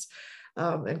families,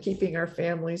 and keeping our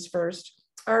families first.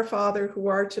 Our Father, who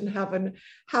art in heaven,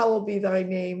 hallowed be thy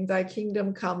name. Thy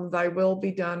kingdom come, thy will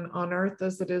be done on earth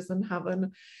as it is in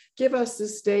heaven. Give us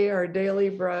this day our daily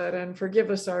bread, and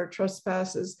forgive us our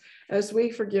trespasses as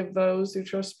we forgive those who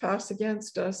trespass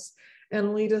against us.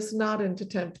 And lead us not into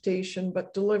temptation,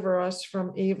 but deliver us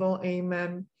from evil.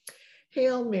 Amen.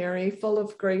 Hail Mary, full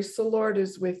of grace, the Lord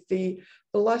is with thee.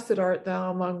 Blessed art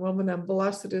thou among women, and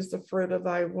blessed is the fruit of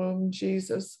thy womb,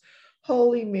 Jesus.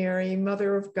 Holy Mary,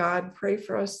 Mother of God, pray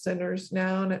for us sinners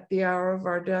now and at the hour of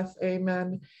our death.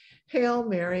 Amen. Hail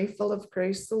Mary, full of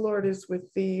grace, the Lord is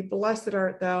with thee. Blessed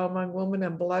art thou among women,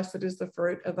 and blessed is the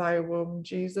fruit of thy womb,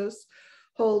 Jesus.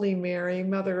 Holy Mary,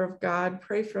 Mother of God,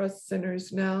 pray for us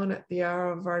sinners now and at the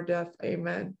hour of our death.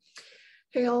 Amen.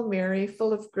 Hail Mary,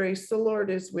 full of grace, the Lord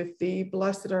is with thee.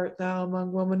 Blessed art thou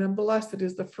among women, and blessed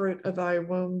is the fruit of thy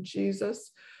womb,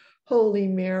 Jesus. Holy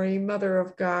Mary, Mother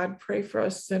of God, pray for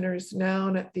us sinners now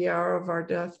and at the hour of our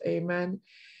death. Amen.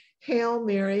 Hail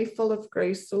Mary, full of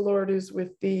grace, the Lord is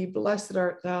with thee. Blessed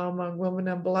art thou among women,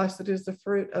 and blessed is the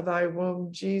fruit of thy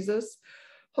womb, Jesus.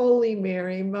 Holy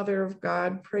Mary, Mother of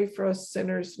God, pray for us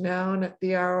sinners now and at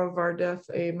the hour of our death.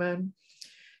 Amen.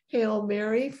 Hail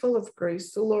Mary, full of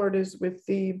grace, the Lord is with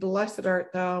thee. Blessed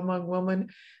art thou among women,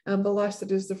 and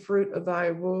blessed is the fruit of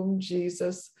thy womb,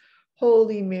 Jesus.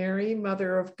 Holy Mary,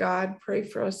 Mother of God, pray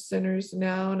for us sinners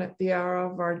now and at the hour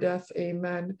of our death.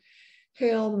 Amen.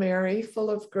 Hail Mary, full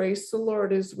of grace, the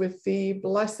Lord is with thee.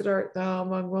 Blessed art thou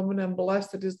among women, and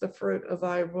blessed is the fruit of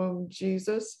thy womb,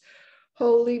 Jesus.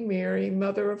 Holy Mary,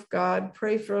 Mother of God,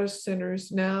 pray for us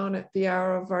sinners now and at the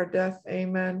hour of our death.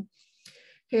 Amen.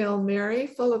 Hail Mary,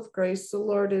 full of grace, the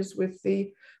Lord is with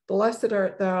thee. Blessed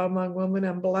art thou among women,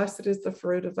 and blessed is the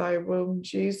fruit of thy womb,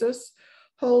 Jesus.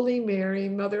 Holy Mary,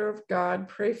 Mother of God,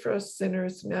 pray for us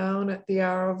sinners now and at the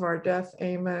hour of our death.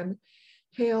 Amen.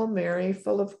 Hail Mary,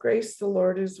 full of grace, the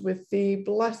Lord is with thee.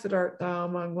 Blessed art thou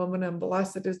among women, and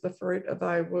blessed is the fruit of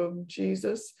thy womb,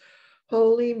 Jesus.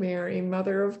 Holy Mary,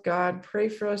 Mother of God, pray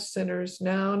for us sinners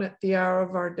now and at the hour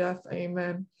of our death.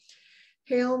 Amen.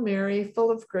 Hail Mary,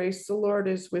 full of grace, the Lord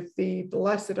is with thee.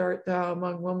 Blessed art thou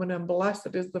among women, and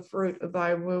blessed is the fruit of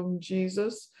thy womb,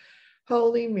 Jesus.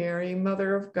 Holy Mary,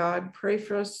 Mother of God, pray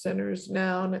for us sinners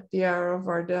now and at the hour of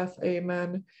our death.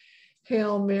 Amen.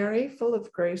 Hail Mary, full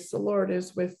of grace, the Lord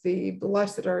is with thee.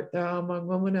 Blessed art thou among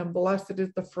women, and blessed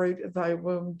is the fruit of thy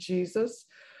womb, Jesus.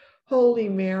 Holy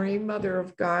Mary, Mother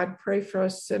of God, pray for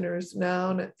us sinners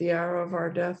now and at the hour of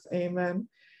our death. Amen.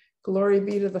 Glory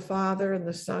be to the Father, and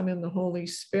the Son, and the Holy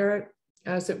Spirit,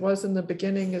 as it was in the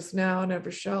beginning, is now, and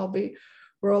ever shall be,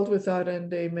 world without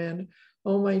end. Amen.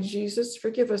 O my Jesus,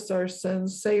 forgive us our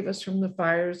sins, save us from the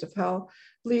fires of hell,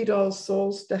 lead all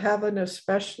souls to heaven,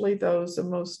 especially those in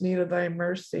most need of thy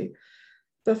mercy.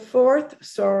 The fourth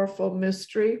sorrowful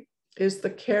mystery is the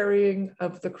carrying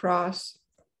of the cross.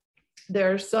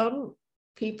 There are some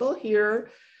people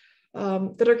here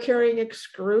that are carrying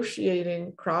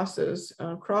excruciating crosses.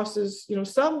 Crosses,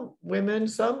 some women,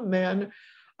 some men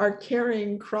are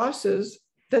carrying crosses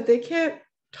that they can't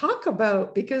talk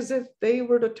about, because if they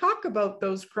were to talk about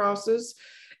those crosses,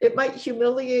 it might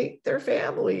humiliate their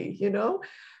family.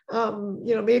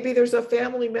 Maybe there's a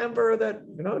family member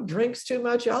that drinks too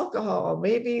much alcohol.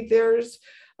 Maybe there's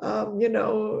a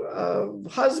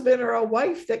husband or a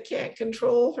wife that can't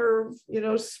control her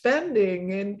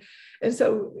spending, and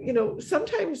so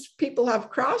sometimes people have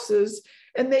crosses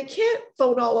and they can't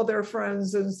phone all of their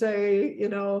friends and say,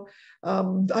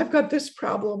 I've got this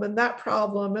problem and that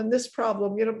problem and this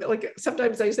problem. Like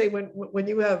sometimes I say, when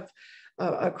you have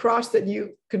a cross that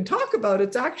you can talk about,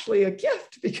 it's actually a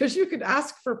gift, because you can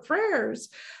ask for prayers.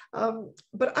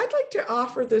 But I'd like to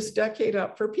offer this decade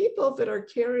up for people that are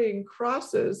carrying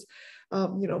crosses,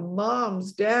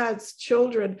 moms, dads,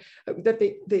 children, that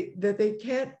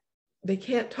they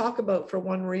can't talk about for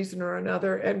one reason or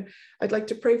another. And I'd like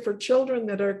to pray for children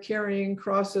that are carrying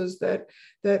crosses, that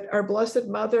our Blessed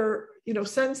Mother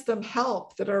sends them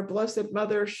help, that our Blessed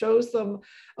Mother shows them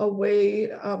a way,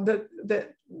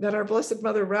 that our Blessed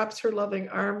Mother wraps her loving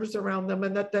arms around them,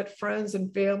 and that friends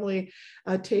and family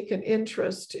take an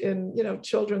interest in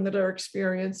children that are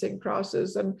experiencing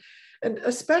crosses, and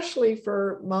especially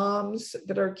for moms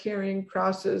that are carrying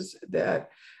crosses, that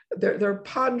they're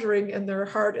pondering in their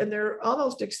heart and they're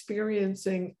almost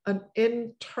experiencing an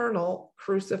internal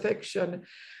crucifixion.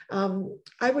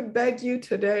 I would beg you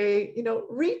today,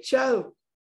 reach out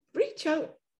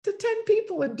to 10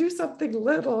 people and do something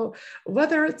little,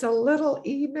 whether it's a little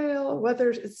email,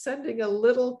 whether it's sending a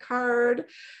little card.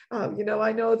 I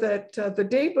know that the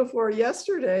day before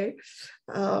yesterday,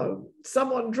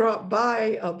 someone dropped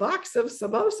by a box of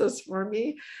samosas for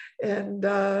me. And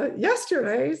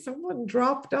yesterday, someone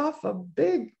dropped off a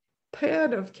big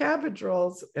pan of cabbage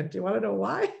rolls. And do you want to know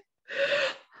why?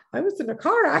 I was in a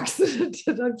car accident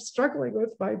and I'm struggling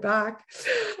with my back.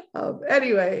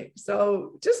 Anyway,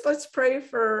 so just let's pray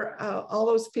for all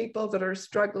those people that are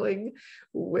struggling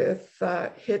with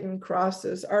hidden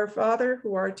crosses. Our Father,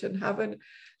 who art in heaven,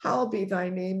 hallowed be thy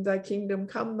name, thy kingdom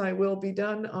come, thy will be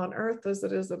done on earth as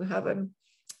it is in heaven.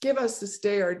 Give us this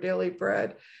day our daily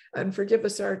bread, and forgive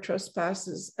us our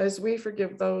trespasses as we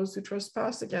forgive those who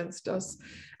trespass against us.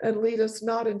 And lead us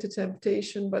not into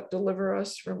temptation, but deliver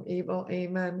us from evil.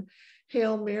 Amen.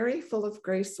 Hail Mary, full of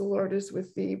grace, the Lord is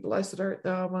with thee. Blessed art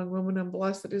thou among women, and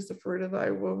blessed is the fruit of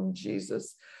thy womb,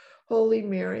 Jesus. Holy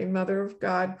Mary, Mother of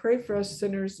God, pray for us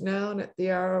sinners now and at the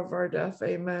hour of our death.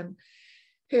 Amen.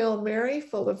 Hail Mary,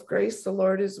 full of grace, the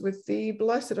Lord is with thee.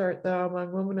 Blessed art thou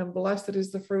among women, and blessed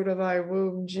is the fruit of thy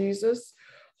womb, Jesus.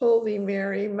 Holy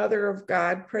Mary, Mother of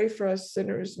God, pray for us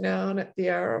sinners now and at the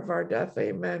hour of our death.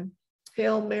 Amen.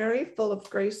 Hail Mary, full of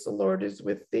grace, the Lord is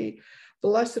with thee.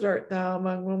 Blessed art thou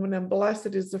among women, and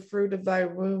blessed is the fruit of thy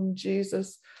womb,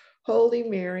 Jesus. Holy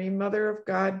Mary, Mother of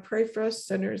God, pray for us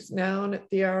sinners now and at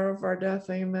the hour of our death.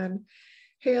 Amen.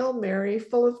 Hail Mary,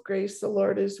 full of grace, the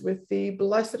Lord is with thee.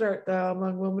 Blessed art thou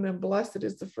among women, and blessed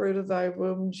is the fruit of thy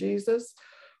womb, Jesus.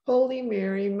 Holy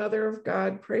Mary, Mother of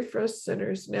God, pray for us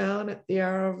sinners now and at the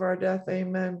hour of our death.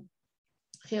 Amen.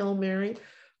 Hail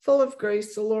Mary, full of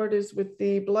grace, the Lord is with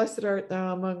thee. Blessed art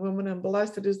thou among women, and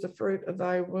blessed is the fruit of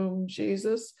thy womb,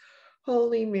 Jesus.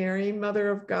 Holy Mary, Mother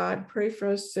of God, pray for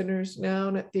us sinners now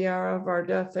and at the hour of our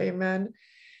death. Amen.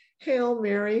 Hail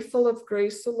Mary, full of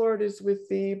grace, the Lord is with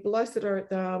thee. Blessed art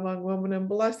thou among women, and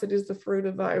blessed is the fruit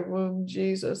of thy womb,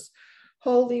 Jesus.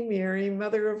 Holy Mary,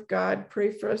 Mother of God,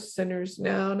 pray for us sinners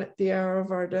now and at the hour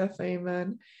of our death.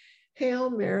 Amen. Hail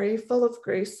Mary, full of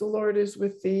grace, the Lord is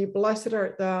with thee. Blessed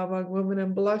art thou among women,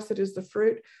 and blessed is the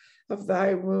fruit of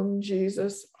thy womb,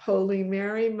 Jesus. Holy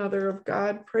Mary, Mother of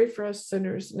God, pray for us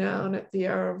sinners now and at the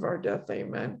hour of our death.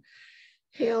 Amen.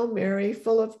 Hail Mary,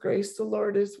 full of grace, the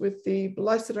Lord is with thee.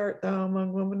 Blessed art thou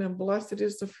among women, and blessed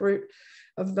is the fruit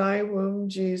of thy womb,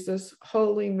 Jesus.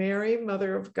 Holy Mary,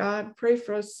 Mother of God, pray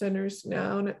for us sinners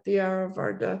now and at the hour of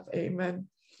our death. Amen.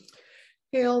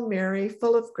 Hail Mary,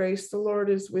 full of grace, the Lord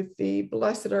is with thee.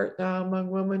 Blessed art thou among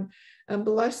women, and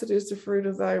blessed is the fruit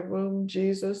of thy womb,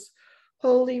 Jesus.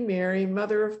 Holy Mary,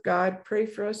 Mother of God, pray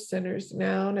for us sinners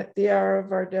now and at the hour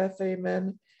of our death.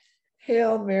 Amen.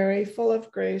 Hail Mary, full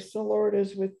of grace, the Lord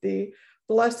is with thee.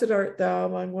 Blessed art thou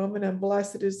among women, and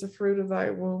blessed is the fruit of thy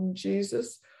womb,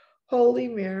 Jesus. Holy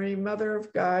Mary, Mother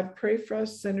of God, pray for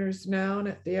us sinners now and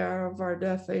at the hour of our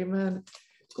death. Amen.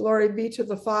 Glory be to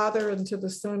the Father, and to the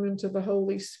Son, and to the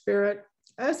Holy Spirit,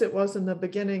 as it was in the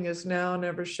beginning, is now, and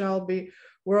ever shall be,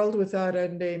 world without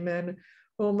end. Amen.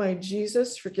 O my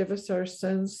Jesus, forgive us our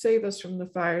sins, save us from the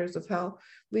fires of hell,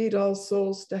 lead all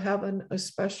souls to heaven,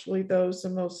 especially those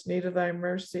in most need of thy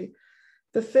mercy.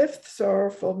 The fifth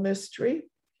sorrowful mystery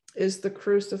is the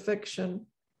crucifixion.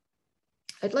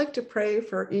 I'd like to pray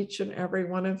for each and every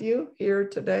one of you here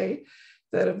today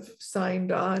that have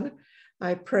signed on.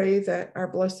 I pray that our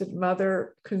Blessed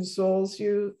Mother consoles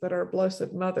you, that our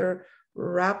Blessed Mother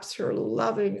wraps her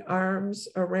loving arms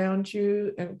around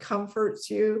you and comforts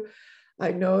you.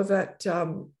 I know that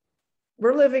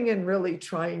we're living in really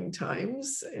trying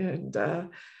times, and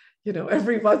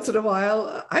every once in a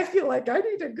while, I feel like I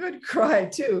need a good cry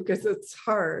too, because it's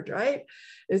hard, right?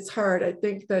 It's hard. I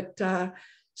think that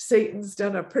Satan's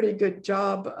done a pretty good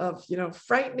job of,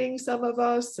 frightening some of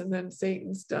us. And then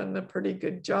Satan's done a pretty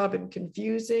good job in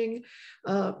confusing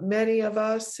many of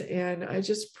us. And I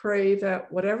just pray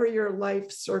that whatever your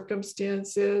life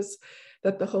circumstance is,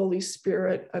 that the Holy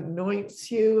Spirit anoints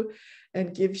you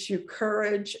and gives you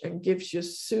courage and gives you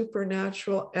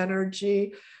supernatural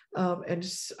energy and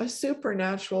a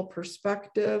supernatural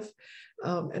perspective,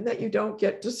 and that you don't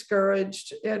get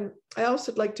discouraged. And I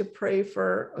also would like to pray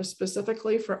for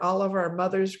specifically for all of our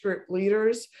Mothers Group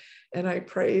leaders. And I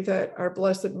pray that our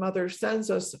Blessed Mother sends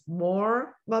us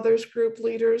more Mothers Group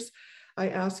leaders. I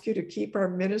ask you to keep our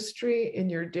ministry in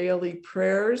your daily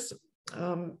prayers,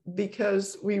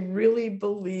 because we really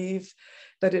believe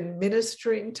that in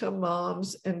ministering to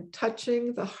moms and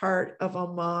touching the heart of a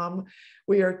mom,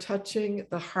 we are touching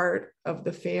the heart of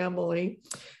the family.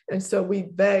 And so we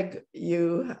beg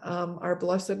you, our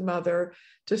Blessed Mother,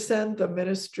 to send the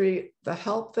ministry the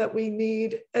help that we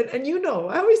need. And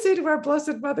I always say to our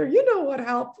Blessed Mother, what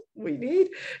help we need.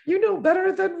 You know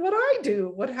better than what I do,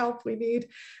 what help we need.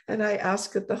 And I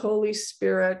ask that the Holy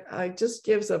Spirit just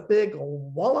gives a big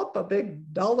wallop, a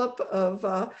big dollop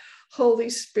of Holy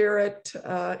Spirit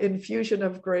infusion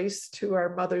of grace to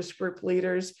our Mothers Group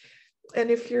leaders.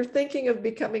 And if you're thinking of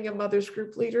becoming a Mothers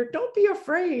Group leader, don't be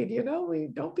afraid.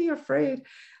 Don't be afraid.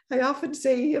 I often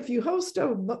say, if you host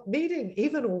a meeting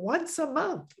even once a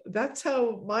month, that's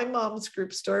how my mom's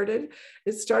group started.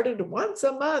 It started once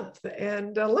a month,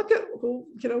 and look at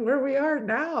where we are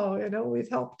now. We've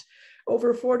helped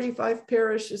over 45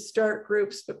 parishes start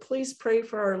groups, but please pray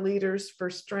for our leaders for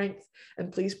strength,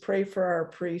 and please pray for our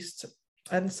priests.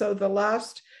 And so the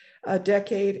last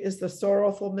decade is the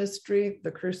sorrowful mystery,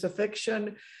 the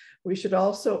crucifixion. We should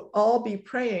also all be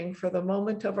praying for the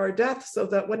moment of our death, so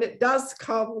that when it does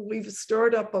come, we've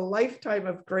stored up a lifetime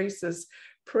of graces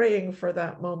praying for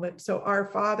that moment. So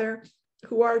our Father,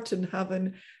 who art in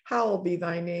heaven, hallowed be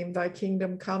thy name. Thy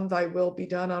kingdom come, thy will be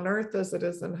done on earth as it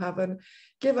is in heaven.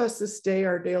 Give us this day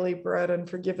our daily bread, and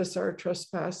forgive us our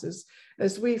trespasses,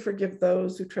 as we forgive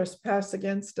those who trespass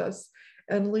against us.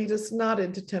 And lead us not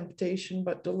into temptation,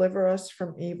 but deliver us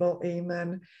from evil.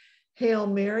 Amen. Hail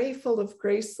Mary, full of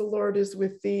grace, the Lord is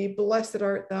with thee. Blessed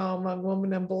art thou among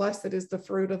women, and blessed is the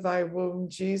fruit of thy womb,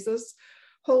 Jesus.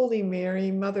 Holy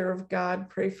Mary, Mother of God,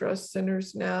 pray for us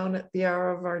sinners now and at the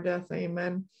hour of our death.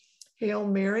 Amen. Hail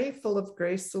Mary, full of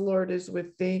grace, the Lord is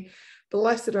with thee.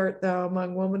 Blessed art thou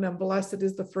among women, and blessed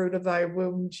is the fruit of thy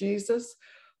womb, Jesus.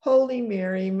 Holy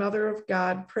Mary, Mother of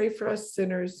God, pray for us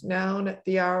sinners now and at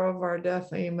the hour of our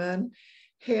death. Amen.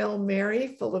 Hail Mary,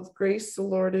 full of grace, the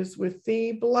Lord is with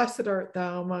thee. Blessed art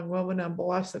thou among women, and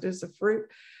blessed is the fruit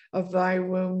of thy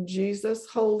womb, Jesus.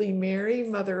 Holy Mary,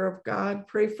 Mother of God,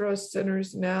 pray for us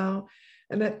sinners now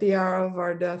and at the hour of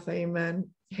our death. Amen.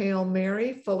 Hail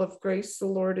Mary, full of grace, the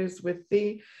Lord is with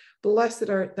thee. Blessed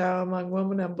art thou among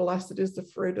women, and blessed is the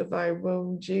fruit of thy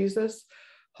womb, Jesus.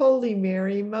 Holy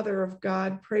Mary, Mother of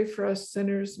God, pray for us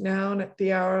sinners now and at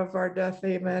the hour of our death.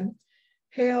 Amen.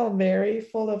 Hail Mary,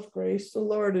 full of grace, the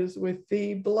Lord is with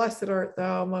thee. Blessed art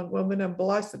thou among women, and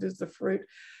blessed is the fruit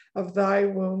of thy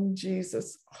womb,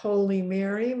 Jesus. Holy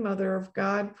Mary, Mother of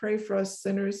God, pray for us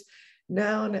sinners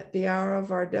now and at the hour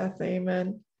of our death.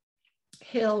 Amen.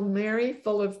 Hail Mary,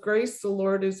 full of grace, the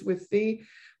Lord is with thee.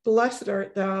 Blessed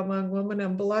art thou among women,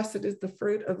 and blessed is the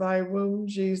fruit of thy womb,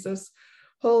 Jesus.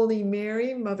 Holy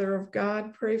Mary, Mother of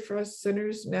God, pray for us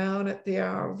sinners now and at the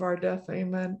hour of our death.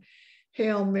 Amen.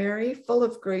 Hail Mary, full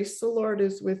of grace, the Lord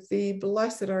is with thee.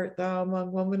 Blessed art thou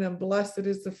among women, and blessed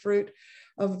is the fruit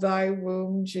of thy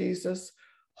womb, Jesus.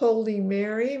 Holy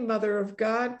Mary, Mother of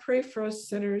God, pray for us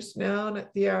sinners now and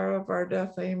at the hour of our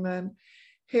death. Amen.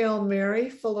 Hail Mary,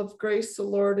 full of grace, the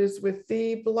Lord is with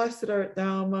thee. Blessed art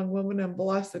thou among women, and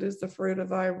blessed is the fruit of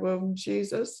thy womb,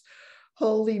 Jesus.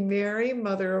 Holy Mary,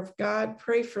 Mother of God,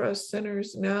 pray for us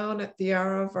sinners now and at the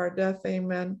hour of our death.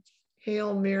 Amen.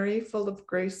 Hail Mary, full of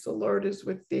grace, the Lord is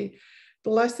with thee.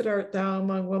 Blessed art thou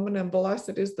among women, and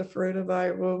blessed is the fruit of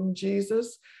thy womb,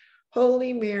 Jesus.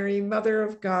 Holy Mary, Mother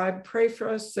of God, pray for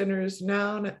us sinners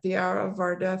now and at the hour of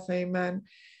our death. Amen.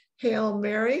 Hail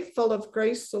Mary, full of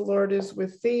grace, the Lord is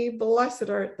with thee.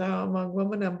 Blessed art thou among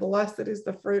women, and blessed is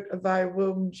the fruit of thy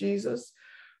womb, Jesus.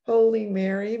 Holy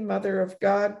Mary, Mother of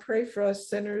God, pray for us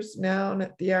sinners now and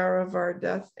at the hour of our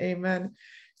death. Amen.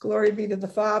 Glory be to the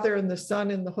Father, and the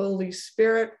Son, and the Holy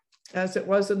Spirit, as it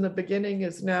was in the beginning,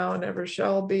 is now, and ever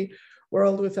shall be,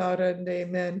 world without end.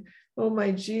 Amen. O my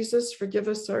Jesus, forgive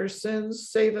us our sins,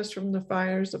 save us from the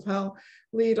fires of hell.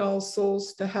 Lead all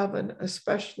souls to heaven,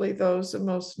 especially those in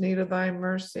most need of thy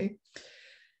mercy.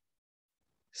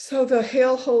 So the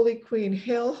Hail, Holy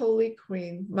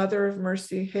Queen, Mother of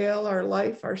mercy, hail our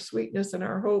life, our sweetness, and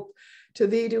our hope. To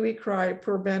thee do we cry,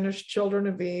 poor banished children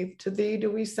of Eve. To thee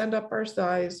do we send up our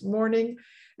sighs, mourning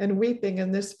and weeping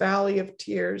in this valley of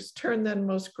tears. Turn then,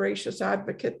 most gracious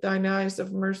advocate, thine eyes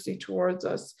of mercy towards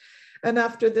us. And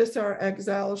after this our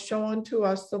exile, show unto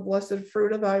us the blessed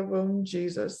fruit of thy womb,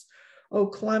 Jesus. O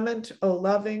clement, O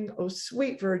loving, O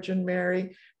sweet Virgin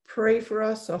Mary, pray for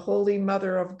us, O Holy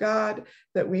Mother of God,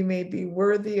 that we may be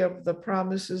worthy of the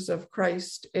promises of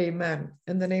Christ. Amen.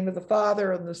 In the name of the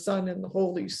Father, and the Son, and the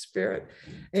Holy Spirit.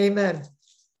 Amen.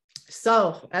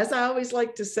 So, as I always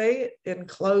like to say in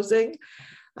closing,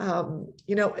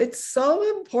 it's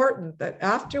so important that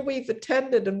after we've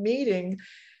attended a meeting,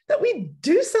 that we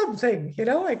do something.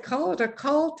 I call it a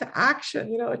call to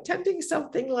action. Attending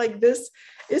something like this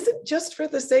isn't just for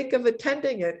the sake of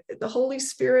attending it. The Holy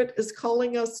Spirit is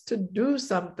calling us to do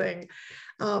something.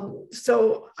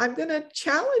 So I'm going to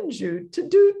challenge you to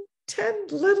do 10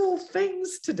 little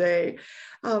things today.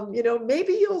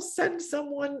 Maybe you'll send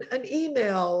someone an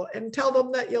email and tell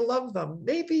them that you love them.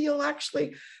 Maybe you'll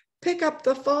actually pick up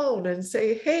the phone and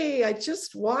say, hey, I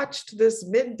just watched this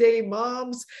Midday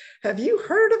Moms. Have you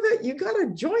heard of it? You got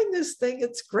to join this thing.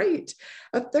 It's great.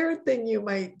 A third thing you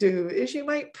might do is you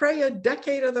might pray a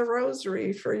decade of the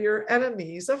rosary for your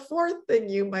enemies. A fourth thing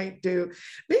you might do,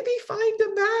 maybe find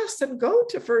a Mass and go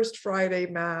to First Friday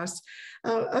Mass.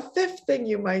 A fifth thing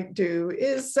you might do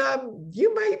is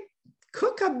you might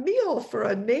cook a meal for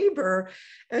a neighbor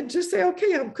and just say,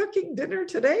 okay, I'm cooking dinner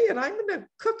today and I'm going to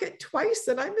cook it twice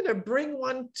and I'm going to bring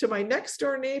one to my next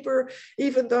door neighbor,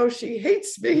 even though she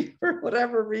hates me for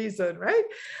whatever reason, right?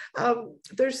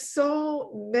 There's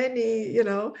so many,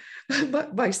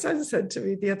 my son said to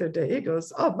me the other day, he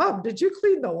goes, oh, Mom, did you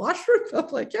clean the washroom? I'm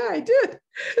like, yeah, I did.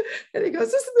 And he goes,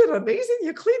 isn't it amazing?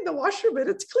 You clean the washroom and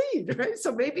it's clean, right?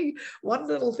 So maybe one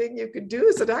little thing you could do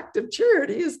as an act of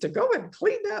charity is to go and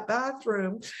clean that bathroom,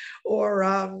 or,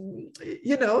 or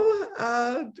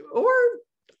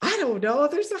I don't know,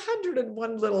 there's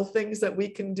 101 little things that we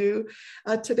can do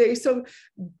today. So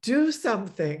do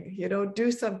something,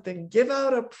 do something, give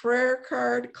out a prayer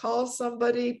card, call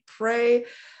somebody, pray.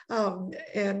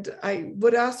 And I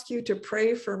would ask you to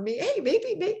pray for me. Hey,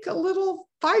 maybe make a little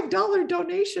 $5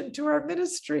 donation to our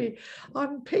ministry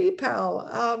on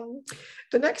PayPal.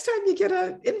 The next time you get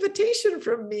an invitation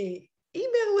from me,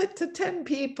 email it to 10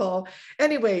 people.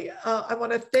 Anyway, I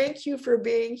want to thank you for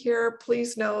being here.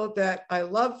 Please know that I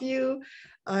love you.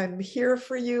 I'm here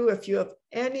for you. If you have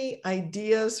any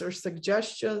ideas or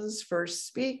suggestions for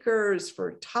speakers,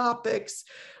 for topics,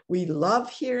 we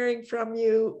love hearing from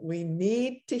you. We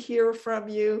need to hear from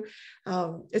you.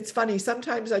 It's funny,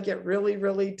 sometimes I get really,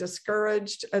 really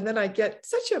discouraged, and then I get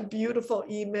such a beautiful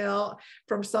email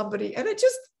from somebody, and it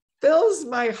just fills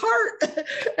my heart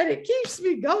and it keeps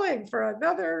me going for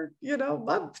another,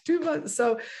 month, 2 months.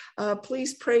 So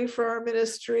please pray for our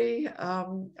ministry.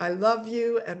 I love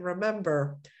you. And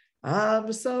remember,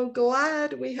 I'm so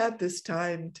glad we had this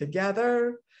time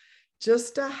together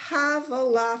just to have a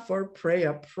laugh or pray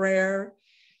a prayer.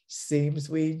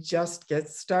 Seems we just get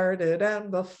started,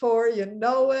 and before you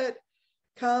know it,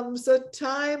 comes a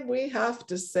time we have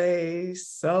to say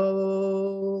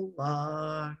so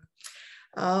long.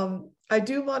 I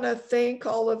do want to thank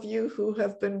all of you who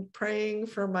have been praying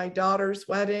for my daughter's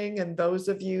wedding, and those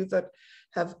of you that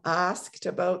have asked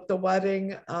about the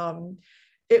wedding.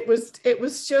 It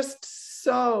was just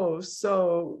so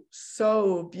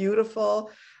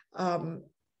beautiful.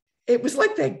 It was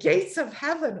like the gates of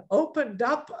heaven opened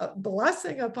up,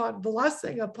 blessing upon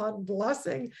blessing upon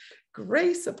blessing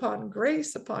grace upon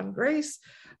grace upon grace.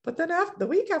 But then after the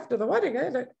week after the wedding, I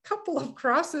had a couple of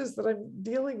crosses that I'm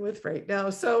dealing with right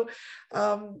now. So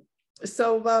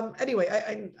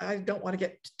anyway, I don't want to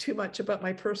get too much about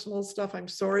my personal stuff. I'm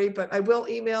sorry, but I will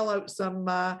email out some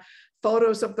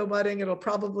photos of the wedding. It'll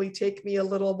probably take me a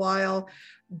little while,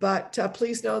 but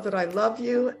please know that I love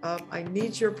you. I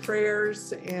need your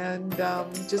prayers, and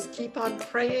just keep on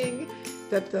praying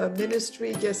that the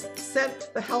ministry gets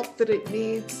sent the help that it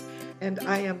needs. And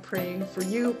I am praying for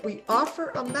you. We offer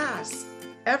a mass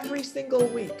every single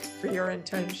week for your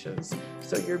intentions.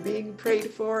 So you're being prayed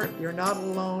for, you're not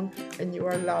alone, and you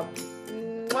are loved.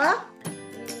 Mwah,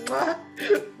 mwah,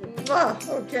 mwah.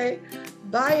 Okay.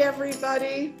 Bye,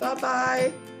 everybody.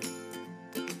 Bye-bye.